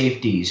front of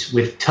safeties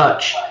with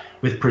touch,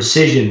 with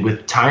precision,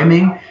 with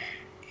timing,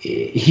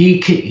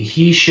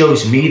 he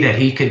shows me that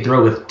he could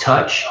throw with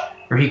touch,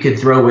 or he could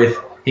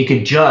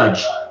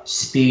judge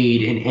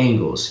speed and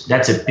angles.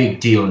 That's a big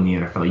deal in the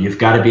NFL. You've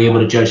got to be able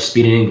to judge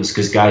speed and angles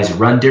because guys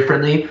run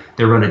differently.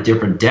 They run at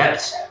different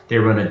depths. They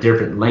run at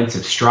different lengths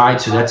of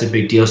stride. So that's a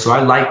big deal. So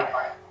I like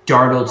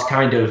Darnold's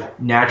kind of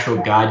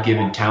natural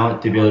God-given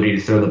talent, the ability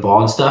to throw the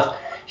ball and stuff.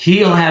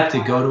 He'll have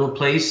to go to a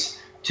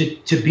place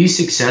to be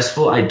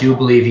successful. I do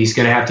believe he's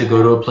going to have to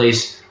go to a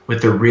place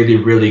with a really,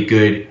 really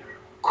good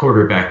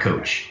quarterback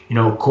coach.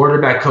 A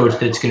quarterback coach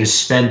that's going to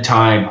spend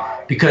time,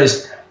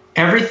 because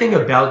everything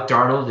about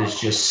Darnold is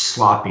just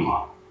sloppy.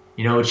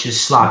 It's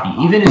just sloppy.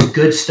 Even his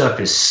good stuff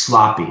is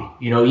sloppy.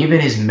 Even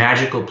his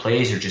magical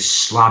plays are just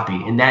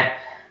sloppy. And that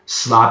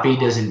sloppy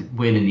doesn't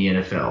win in the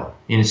NFL.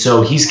 And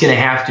so he's going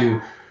to have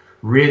to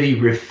really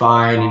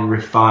refine and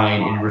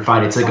refine and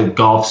refine. It's like a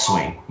golf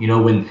swing.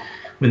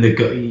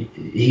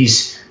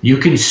 You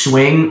can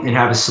swing and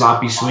have a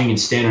sloppy swing and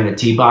stand on a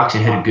tee box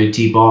and hit a good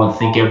tee ball and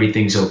think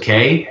everything's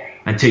okay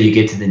until you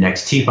get to the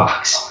next tee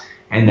box.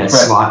 And that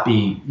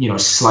sloppy,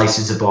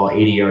 slices the ball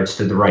 80 yards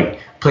to the right.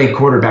 Playing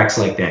quarterbacks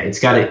like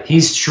that,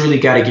 he's truly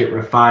got to get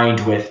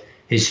refined with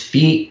his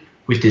feet,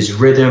 with his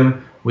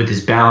rhythm, with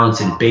his balance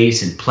and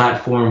base and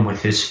platform,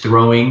 with his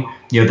throwing.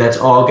 That's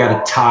all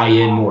got to tie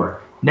in more.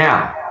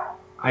 Now,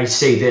 I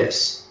say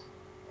this.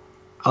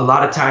 A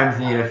lot of times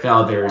in the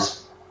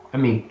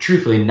NFL,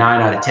 truthfully,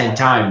 9 out of 10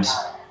 times,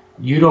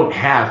 you don't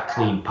have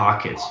clean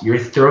pockets. You're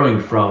throwing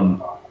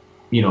from,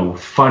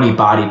 funny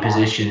body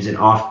positions and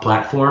off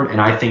platform. And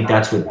I think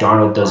that's what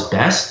Darnold does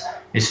best,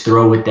 is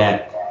throw with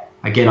that.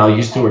 Again, I'll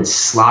use the word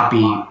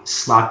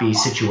sloppy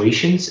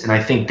situations. And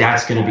I think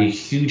that's going to be a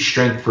huge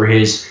strength for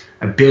his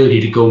ability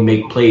to go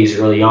make plays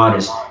early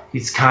on.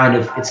 It's kind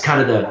of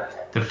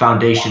the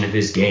foundation of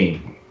his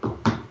game.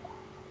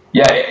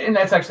 Yeah, and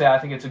that's actually, I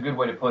think it's a good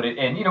way to put it.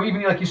 And,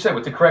 even like you said,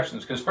 with the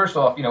corrections, because first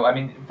off,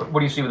 what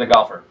do you see with a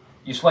golfer?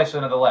 You slice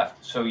it to the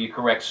left, so you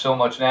correct so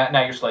much.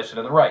 Now you're slicing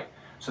to the right.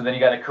 So then you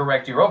got to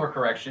correct your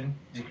overcorrection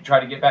to try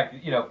to get back,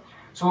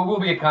 So it will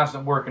be a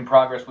constant work in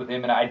progress with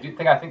him. And I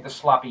think the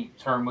sloppy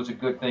term was a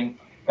good thing.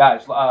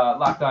 Guys,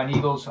 Locked On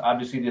Eagles,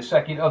 obviously the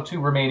second of two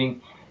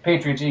remaining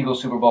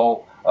Patriots-Eagles Super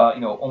Bowl,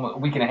 almost a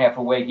week and a half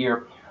away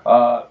here.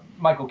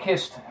 Michael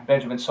Kist,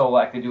 Benjamin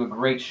Solak, they do a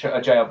great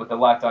job with the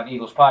Locked On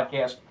Eagles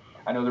podcast.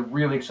 I know they're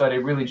really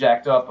excited, really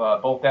jacked up,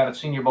 both down at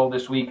Senior Bowl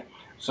this week.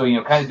 So,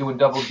 kind of doing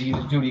double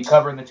duty,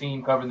 covering the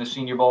team, covering the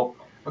Senior Bowl.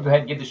 But go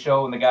ahead and give the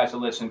show and the guys a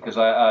listen because,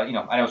 I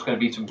know it's going to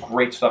be some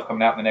great stuff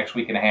coming out in the next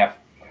week and a half.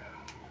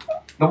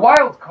 The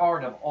wild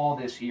card of all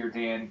this here,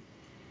 Dan,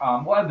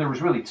 Well, there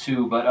was really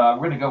two, but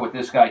we're going to go with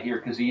this guy here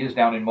because he is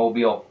down in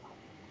Mobile.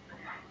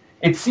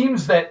 It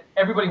seems that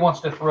everybody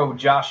wants to throw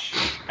Josh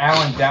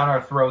Allen down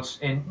our throats.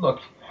 And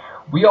look,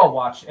 we all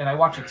watch, and I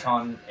watch a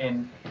ton,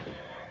 and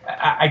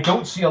I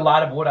don't see a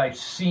lot of what I've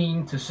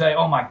seen to say,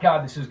 oh my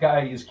God, this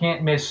guy is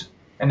can't miss.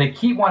 And they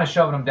keep wanting to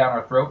shove him down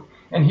our throat.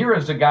 And here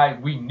is a guy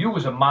we knew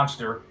was a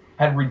monster,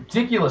 had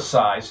ridiculous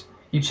size.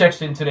 He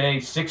checks in today,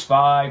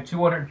 6'5",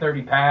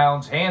 230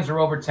 pounds, hands are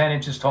over 10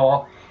 inches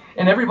tall,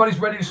 and everybody's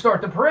ready to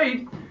start the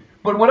parade.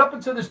 But what up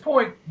until this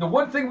point, the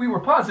one thing we were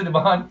positive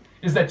on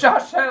is that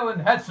Josh Allen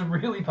had some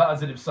really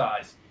positive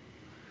size.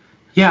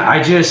 Yeah,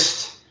 I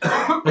just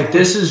like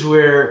this is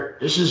where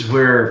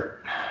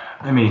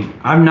I mean,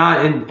 I'm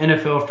not in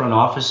NFL front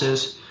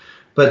offices,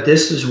 but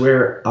this is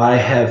where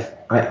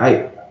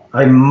I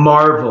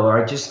marvel,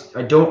 or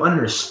I don't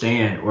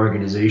understand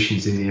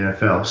organizations in the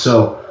NFL.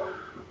 So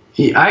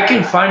I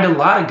can find a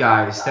lot of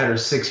guys that are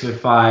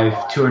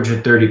 6'5",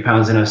 230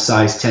 pounds and have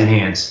size 10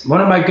 hands.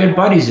 One of my good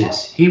buddies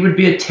he would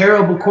be a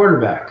terrible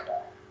quarterback.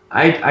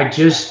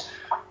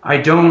 I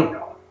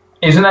don't.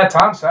 Isn't that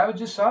Tom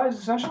Savage's size,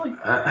 essentially?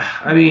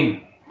 I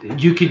mean,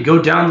 you could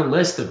go down the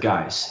list of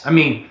guys. I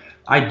mean,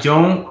 I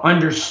don't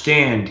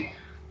understand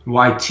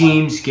why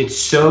teams get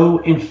so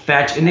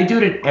infatuated, and they do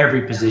it at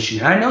every position.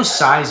 And I know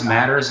size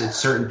matters at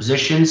certain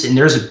positions, and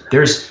there's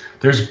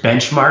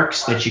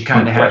benchmarks that you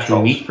kind of have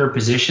to meet for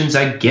positions.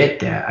 I get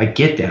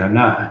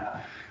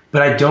that.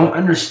 But I don't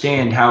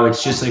understand how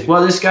it's just like,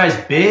 well, this guy's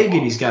big,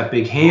 and he's got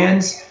big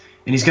hands,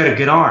 and he's got a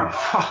good arm.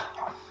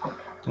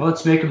 Well,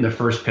 let's make him the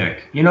first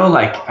pick. You know,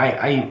 like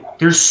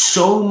there's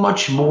so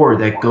much more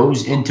that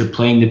goes into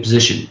playing the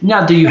position.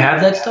 Now, do you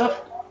have that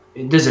stuff?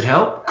 Does it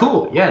help?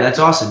 Cool. Yeah, that's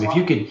awesome. If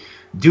you could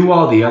do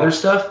all the other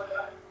stuff.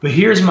 But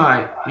here's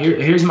my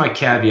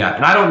caveat.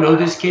 And I don't know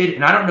this kid,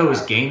 and I don't know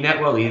his game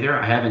that well either.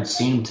 I haven't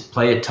seen him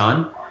play a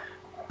ton.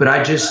 But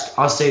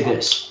I'll say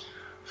this.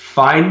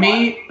 Find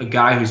me a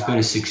guy who's been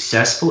a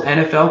successful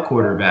NFL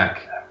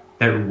quarterback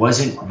that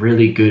wasn't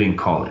really good in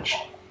college.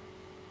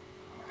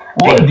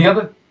 Well,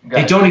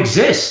 They don't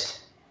exist.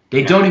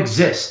 They don't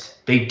exist.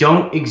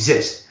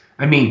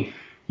 I mean,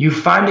 you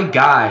find me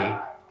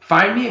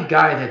a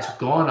guy that's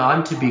gone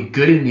on to be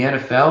good in the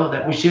NFL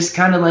that was just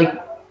kind of like,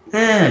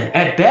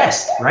 at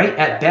best, right?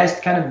 At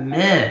best, kind of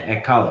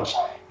at college.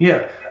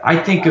 Yeah, I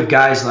think of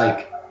guys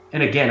like,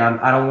 and again,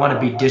 I don't want to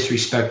be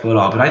disrespectful at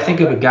all, but I think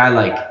of a guy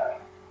like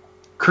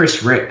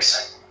Chris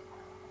Ricks,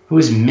 who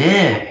was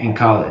in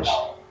college.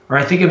 Or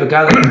I think of a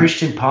guy like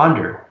Christian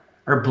Ponder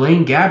or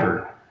Blaine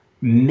Gabbert.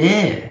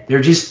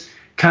 They're just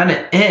kind of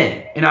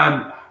And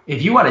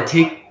if you want to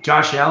take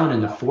Josh Allen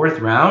in the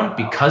 4th round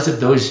because of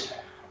those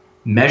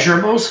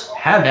measurables,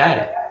 have at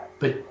it.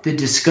 But to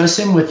discuss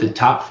him with the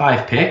top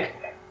 5 pick,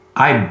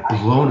 I'm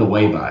blown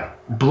away.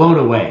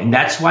 And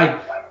that's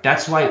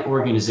why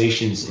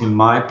organizations, in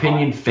my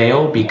opinion,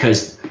 fail,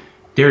 because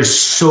there's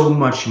so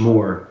much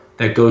more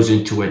that goes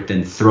into it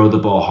than throw the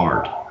ball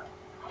hard.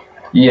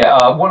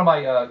 Yeah, one of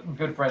my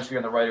good friends here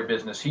in the writer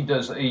business, he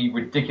does a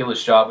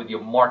ridiculous job with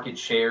market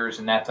shares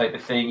and that type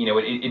of thing. You know,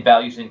 it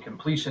values in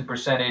completion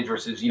percentage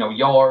versus,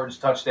 yards,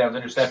 touchdowns,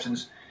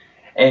 interceptions.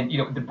 And,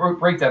 the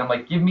breakdown, I'm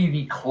like, give me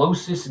the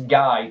closest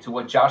guy to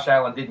what Josh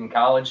Allen did in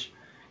college,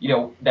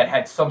 that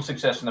had some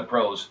success in the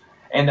pros.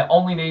 And the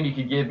only name he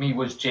could give me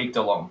was Jake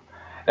Delhomme.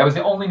 That was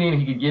the only name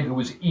he could give who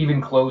was even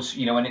close,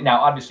 and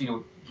now obviously,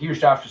 here's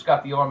Josh who's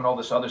got the arm and all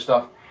this other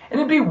stuff. And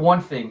it'd be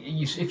one thing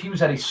if he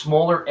was at a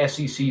smaller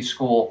SEC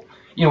school,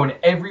 and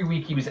every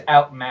week he was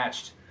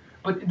outmatched.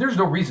 But there's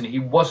no reason he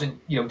wasn't,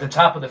 the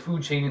top of the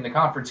food chain in the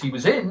conference he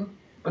was in.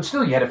 But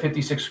still, he had a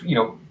 56,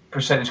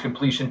 percentage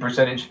completion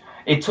percentage.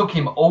 It took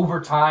him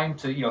overtime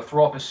to,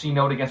 throw up a C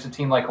note against a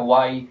team like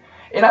Hawaii.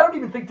 And I don't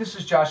even think this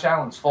is Josh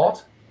Allen's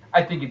fault.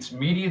 I think it's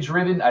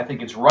media-driven. I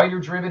think it's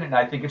writer-driven. And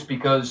I think it's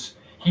because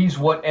he's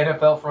what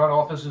NFL front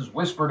offices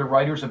whisper to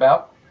writers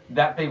about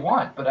that they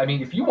want. But, I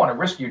mean, if you want to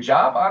risk your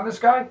job on this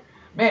guy,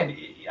 man,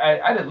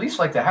 I'd at least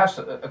like to have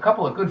a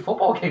couple of good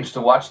football games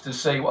to watch to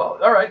say, well,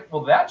 all right,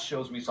 well, that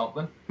shows me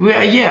something.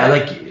 Well, yeah,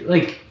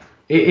 like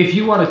if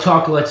you want to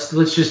talk, let's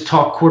just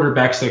talk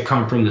quarterbacks that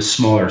come from the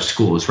smaller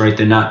schools, right?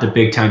 They're not the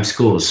big-time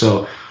schools.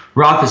 So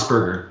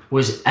Roethlisberger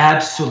was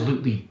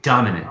absolutely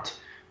dominant.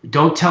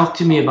 Don't talk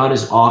to me about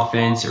his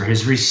offense or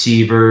his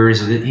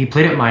receivers. He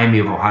played at Miami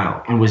of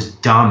Ohio and was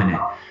dominant.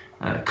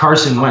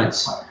 Carson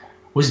Wentz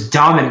was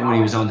dominant when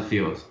he was on the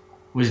field.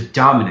 Was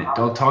dominant.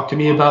 Don't talk to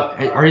me about,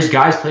 are his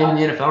guys playing in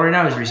the NFL right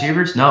now, his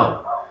receivers?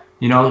 No.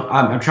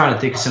 I'm trying to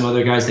think of some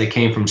other guys that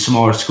came from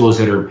smaller schools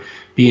that are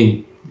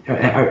being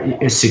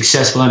a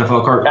successful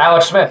NFL card.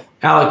 Alex Smith.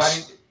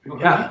 Who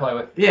did he play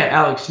with? Yeah,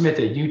 Alex Smith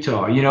at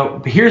Utah.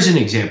 But here's an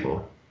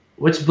example.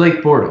 What's Blake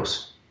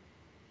Bortles?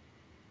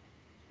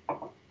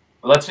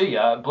 Let's see.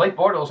 Blake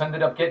Bortles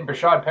ended up getting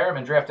Brashad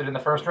Perriman drafted in the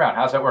 1st round.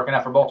 How's that working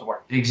out for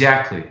Baltimore?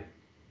 Exactly.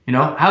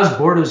 How's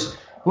Bortles?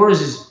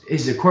 Bortles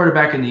is a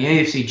quarterback in the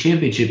AFC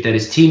Championship that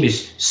his team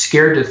is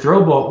scared to throw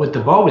the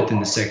ball within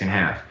the second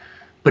half.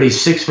 But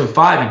he's 6'5"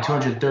 and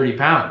 230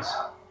 pounds.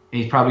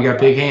 And he's probably got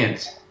big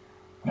hands.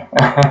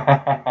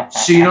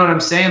 So you know what I'm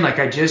saying? Like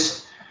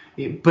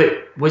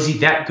but was he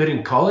that good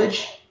in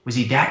college? Was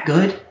he that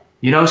good?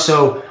 You know,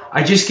 so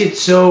I just get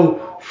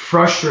so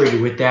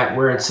frustrated with that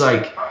where it's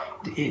like,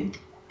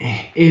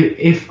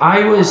 if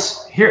I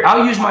was here,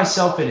 I'll use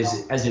myself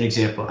as an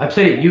example. I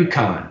played at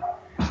UConn.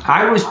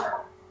 I was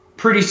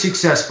pretty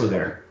successful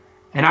there.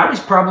 And I was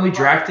probably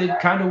drafted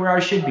kind of where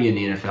I should be in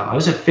the NFL. I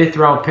was a 5th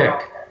round pick.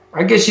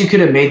 I guess you could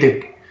have made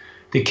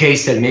the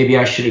case that maybe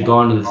I should have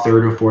gone to the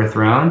 3rd or 4th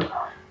round.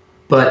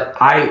 But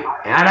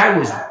I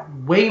was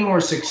way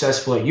more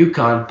successful at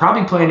UConn,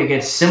 probably playing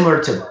against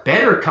similar to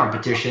better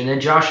competition than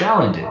Josh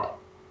Allen did.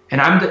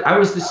 And I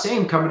was the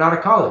same coming out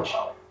of college.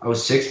 I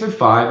was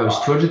 6'5", I was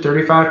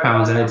 235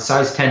 pounds, and I had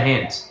size 10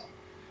 hands.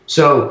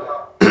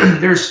 So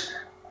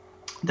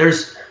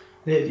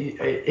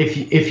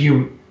if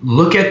you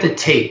look at the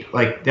tape,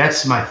 like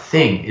that's my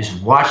thing, is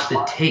watch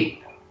the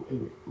tape.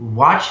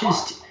 Watch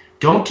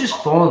don't just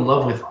fall in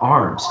love with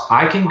arms.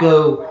 I can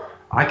go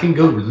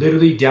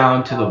literally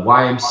down to the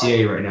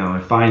YMCA right now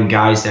and find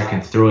guys that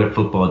can throw a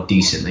football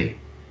decently.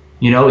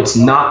 You know, it's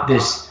not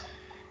this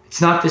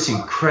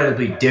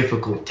incredibly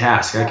difficult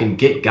task. I can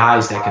get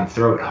guys that can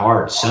throw it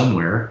hard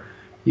somewhere.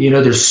 You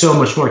know, there's so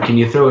much more. Can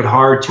you throw it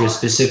hard to a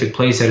specific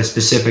place at a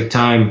specific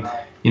time,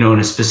 you know, in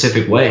a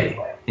specific way?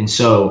 And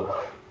so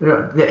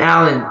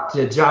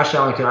the Josh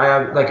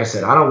Allen, like I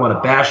said, I don't want to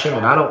bash him,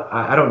 and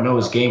I don't know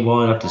his game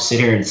well enough to sit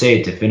here and say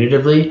it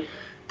definitively.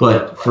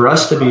 But for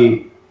us to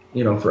be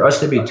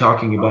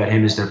talking about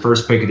him as the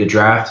first pick of the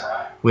draft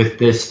with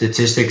the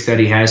statistics that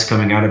he has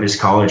coming out of his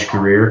college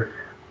career,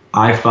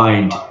 I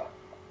find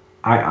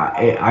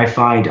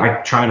trying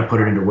to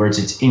put it into words,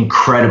 it's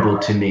incredible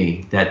to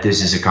me that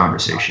this is a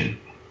conversation.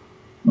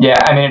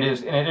 Yeah, I mean,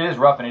 it is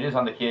rough, and it is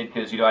on the kid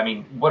because, you know, I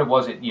mean, what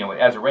was it, you know,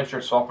 as a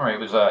redshirt sophomore, it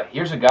was,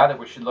 here's a guy that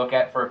we should look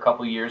at for a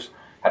couple of years,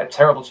 had a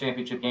terrible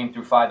championship game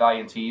through 5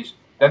 INTs.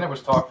 Then there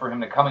was talk for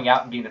him to coming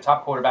out and being the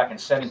top quarterback in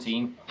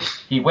 17.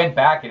 He went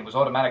back, and it was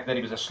automatic that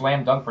he was a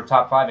slam dunk for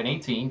top 5 in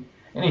 18,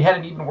 and he had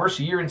an even worse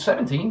year in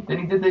 17 than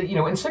he did,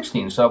 in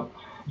 16. So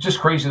it's just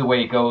crazy the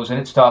way it goes, and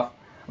it's tough.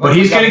 But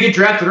he's going to get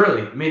drafted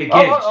early. I mean,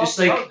 again,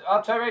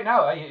 I'll tell you right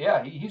now,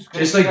 yeah, he's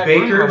just like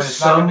Baker.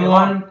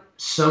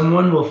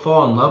 Someone will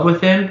fall in love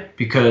with him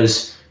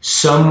because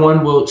some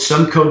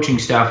coaching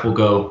staff will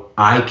go,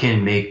 I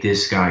can make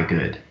this guy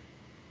good.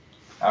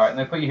 All right, and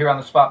then put you here on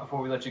the spot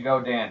before we let you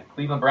go, Dan.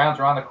 Cleveland Browns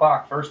are on the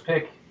clock. First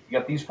pick. You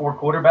got these 4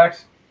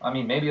 quarterbacks. I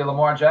mean, maybe a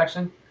Lamar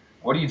Jackson.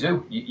 What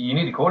do? You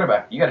need a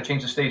quarterback. You got to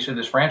change the stage of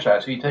this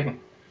franchise. Who are you taking?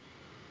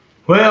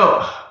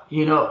 Well,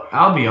 you know,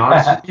 I'll be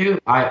honest with you.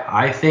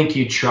 I think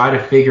you try to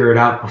figure it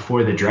out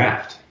before the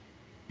draft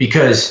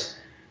because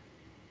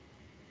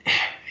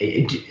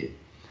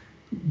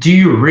do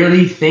you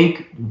really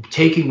think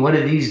taking one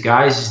of these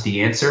guys is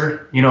the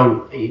answer? You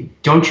know,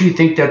 don't you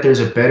think that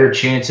there's a better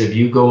chance of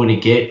you going to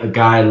get a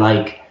guy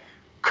like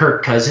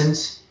Kirk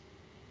Cousins?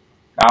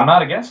 I'm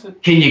not against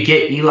it. Can you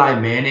get Eli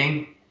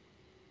Manning?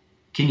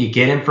 Can you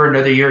get him for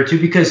another year or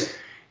two? Because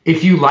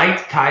if you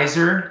liked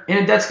Kaiser,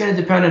 and that's going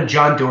to depend on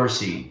John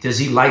Dorsey. Did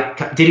he like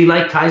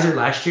Kaiser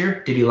last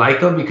year? Did he like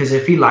him? Because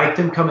if he liked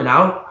him coming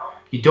out,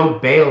 you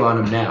don't bail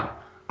on him now.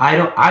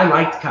 I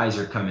liked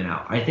Kaiser coming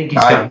out. I think he's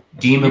got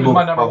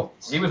redeemable.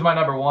 He was my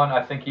number 1.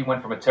 I think he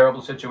went from a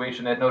terrible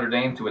situation at Notre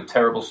Dame to a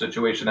terrible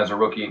situation as a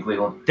rookie in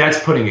Cleveland.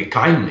 That's putting it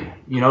kindly,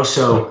 you know.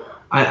 So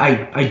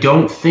I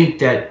don't think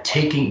that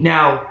taking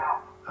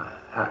now.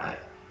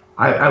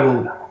 I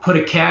will put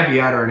a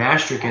caveat or an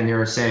asterisk in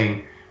there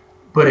saying,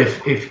 but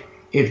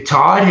if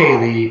Todd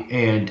Haley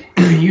and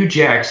Hugh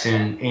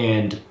Jackson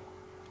and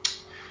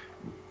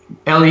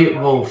Elliott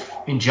Wolf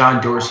and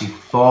John Dorsey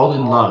fall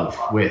in love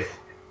with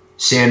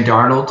Sam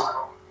Darnold,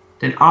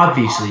 then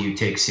obviously you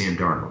take Sam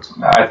Darnold.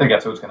 I think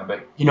that's what it's going to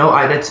be. You know,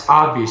 that's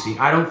obviously.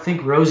 I don't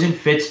think Rosen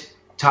fits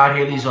Todd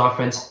Haley's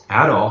offense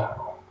at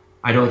all.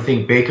 I don't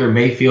think Baker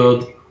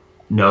Mayfield,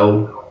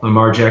 no.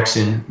 Lamar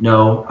Jackson,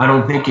 no. I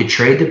don't think you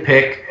trade the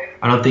pick.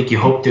 I don't think you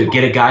hope to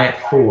get a guy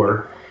at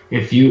 4.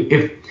 If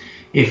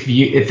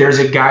there's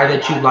a guy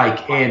that you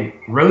like, and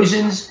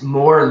Rosen's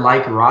more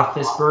like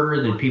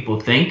Roethlisberger than people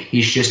think.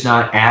 He's just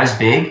not as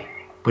big,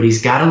 but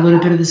he's got a little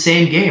bit of the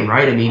same game,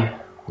 right? I mean,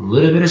 a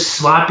little bit of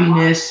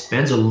sloppiness.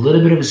 Ben's a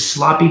little bit of a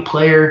sloppy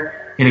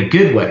player in a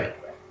good way.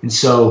 And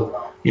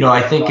so, you know,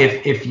 I think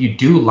if you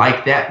do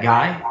like that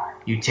guy,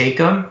 you take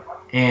him,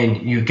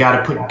 and you got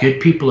to put good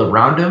people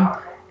around him,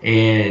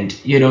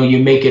 and, you know,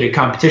 you make it a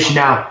competition.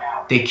 Now,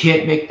 they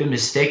can't make the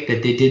mistake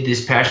that they did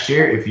this past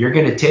year. If you're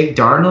going to take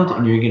Darnold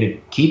and you're going to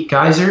keep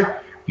Kaiser,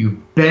 you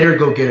better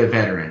go get a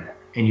veteran,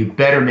 and you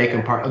better make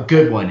him a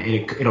good one.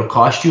 It'll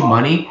cost you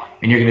money,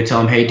 and you're going to tell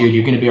him, hey, dude,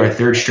 you're going to be our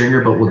 3rd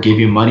stringer, but we'll give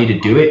you money to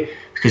do it.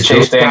 Because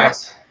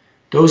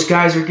those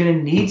guys are going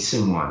to need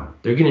someone.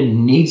 They're going to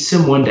need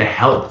someone to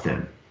help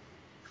them.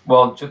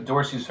 Well,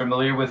 Dorsey's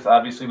familiar with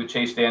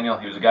Chase Daniel.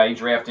 He was a guy he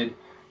drafted.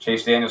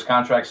 Chase Daniel's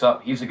contract's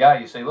up. He's a guy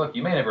you say, look,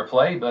 you may never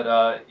play,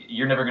 but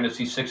you're never going to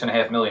see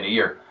 $6.5 million a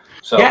year.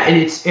 So yeah, and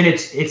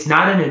it's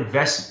not an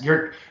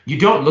investment. You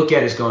don't look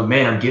at it as going,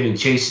 man, I'm giving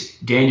Chase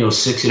Daniel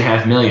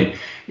 $6.5 million.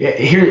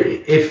 here,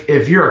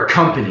 if you're a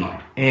company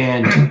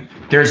and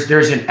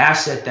there's an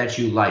asset that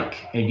you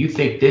like, and you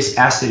think this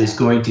asset is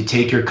going to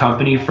take your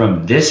company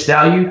from this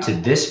value to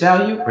this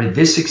value, or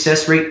this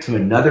success rate to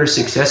another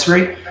success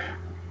rate,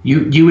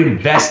 you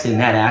invest in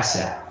that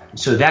asset.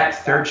 So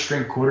that third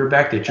string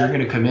quarterback that you're going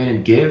to come in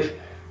and give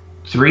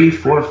 $3,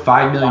 $4,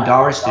 $5 million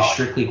to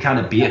strictly kind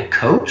of be a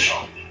coach,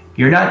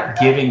 you're not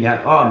giving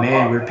that. Oh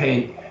man, we're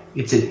paying.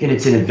 It's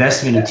an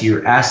investment into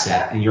your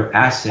asset, and your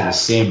asset is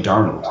Sam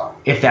Darnold,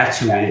 if that's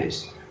who it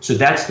is. So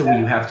that's the way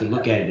you have to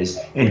look at it, is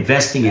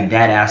investing in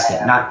that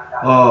asset, not,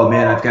 oh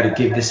man, I've got to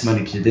give this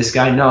money to this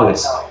guy. No,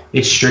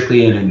 it's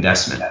strictly an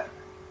investment.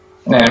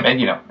 And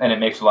it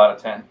makes a lot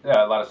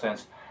of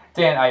sense.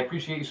 Dan, I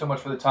appreciate you so much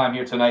for the time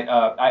here tonight.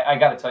 I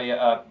got to tell you,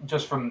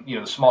 just from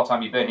the small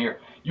time you've been here,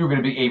 you're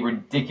going to be a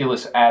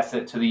ridiculous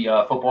asset to the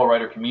football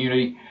writer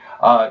community.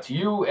 To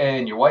you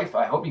and your wife,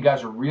 I hope you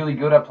guys are really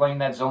good at playing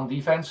that zone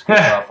defense.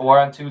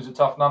 4-on-2 is a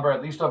tough number.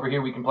 At least over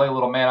here, we can play a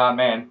little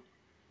man-on-man.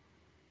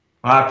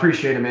 Well, I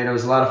appreciate it, man. It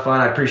was a lot of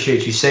fun. I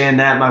appreciate you saying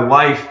that. My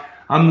wife,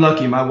 I'm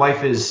lucky. My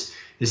wife is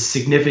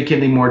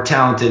significantly more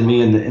talented than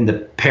me in the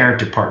parent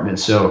department.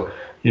 So,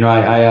 we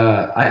all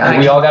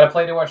got to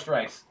play to our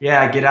strengths.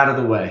 Yeah, get out of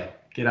the way.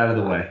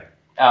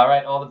 All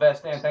right, all the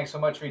best, Dan. Thanks so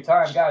much for your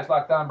time. Guys,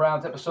 Locked On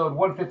Browns, episode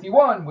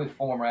 151 with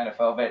former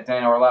NFL vet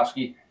Dan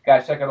Orlovsky.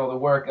 Guys, check out all the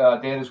work.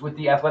 Dan is with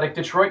The Athletic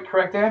Detroit,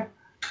 correct, Dan?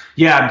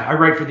 Yeah, I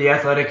write for The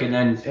Athletic,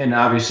 and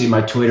obviously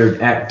my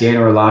Twitter, at Dan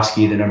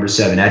Orlovsky, the number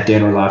 7, at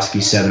Dan Orlovsky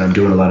 7. I'm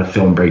doing a lot of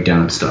film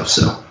breakdown and stuff,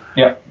 so.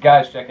 Yeah,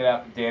 guys, check it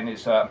out. Dan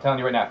is, I'm telling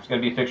you right now, he's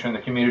going to be a fixture in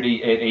the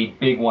community, a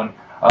big one.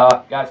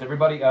 Guys,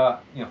 everybody,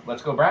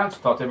 let's go Browns.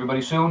 Talk to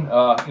everybody soon.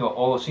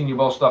 All the Senior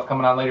Bowl stuff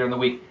coming on later in the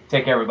week.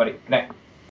 Take care, everybody. Good night.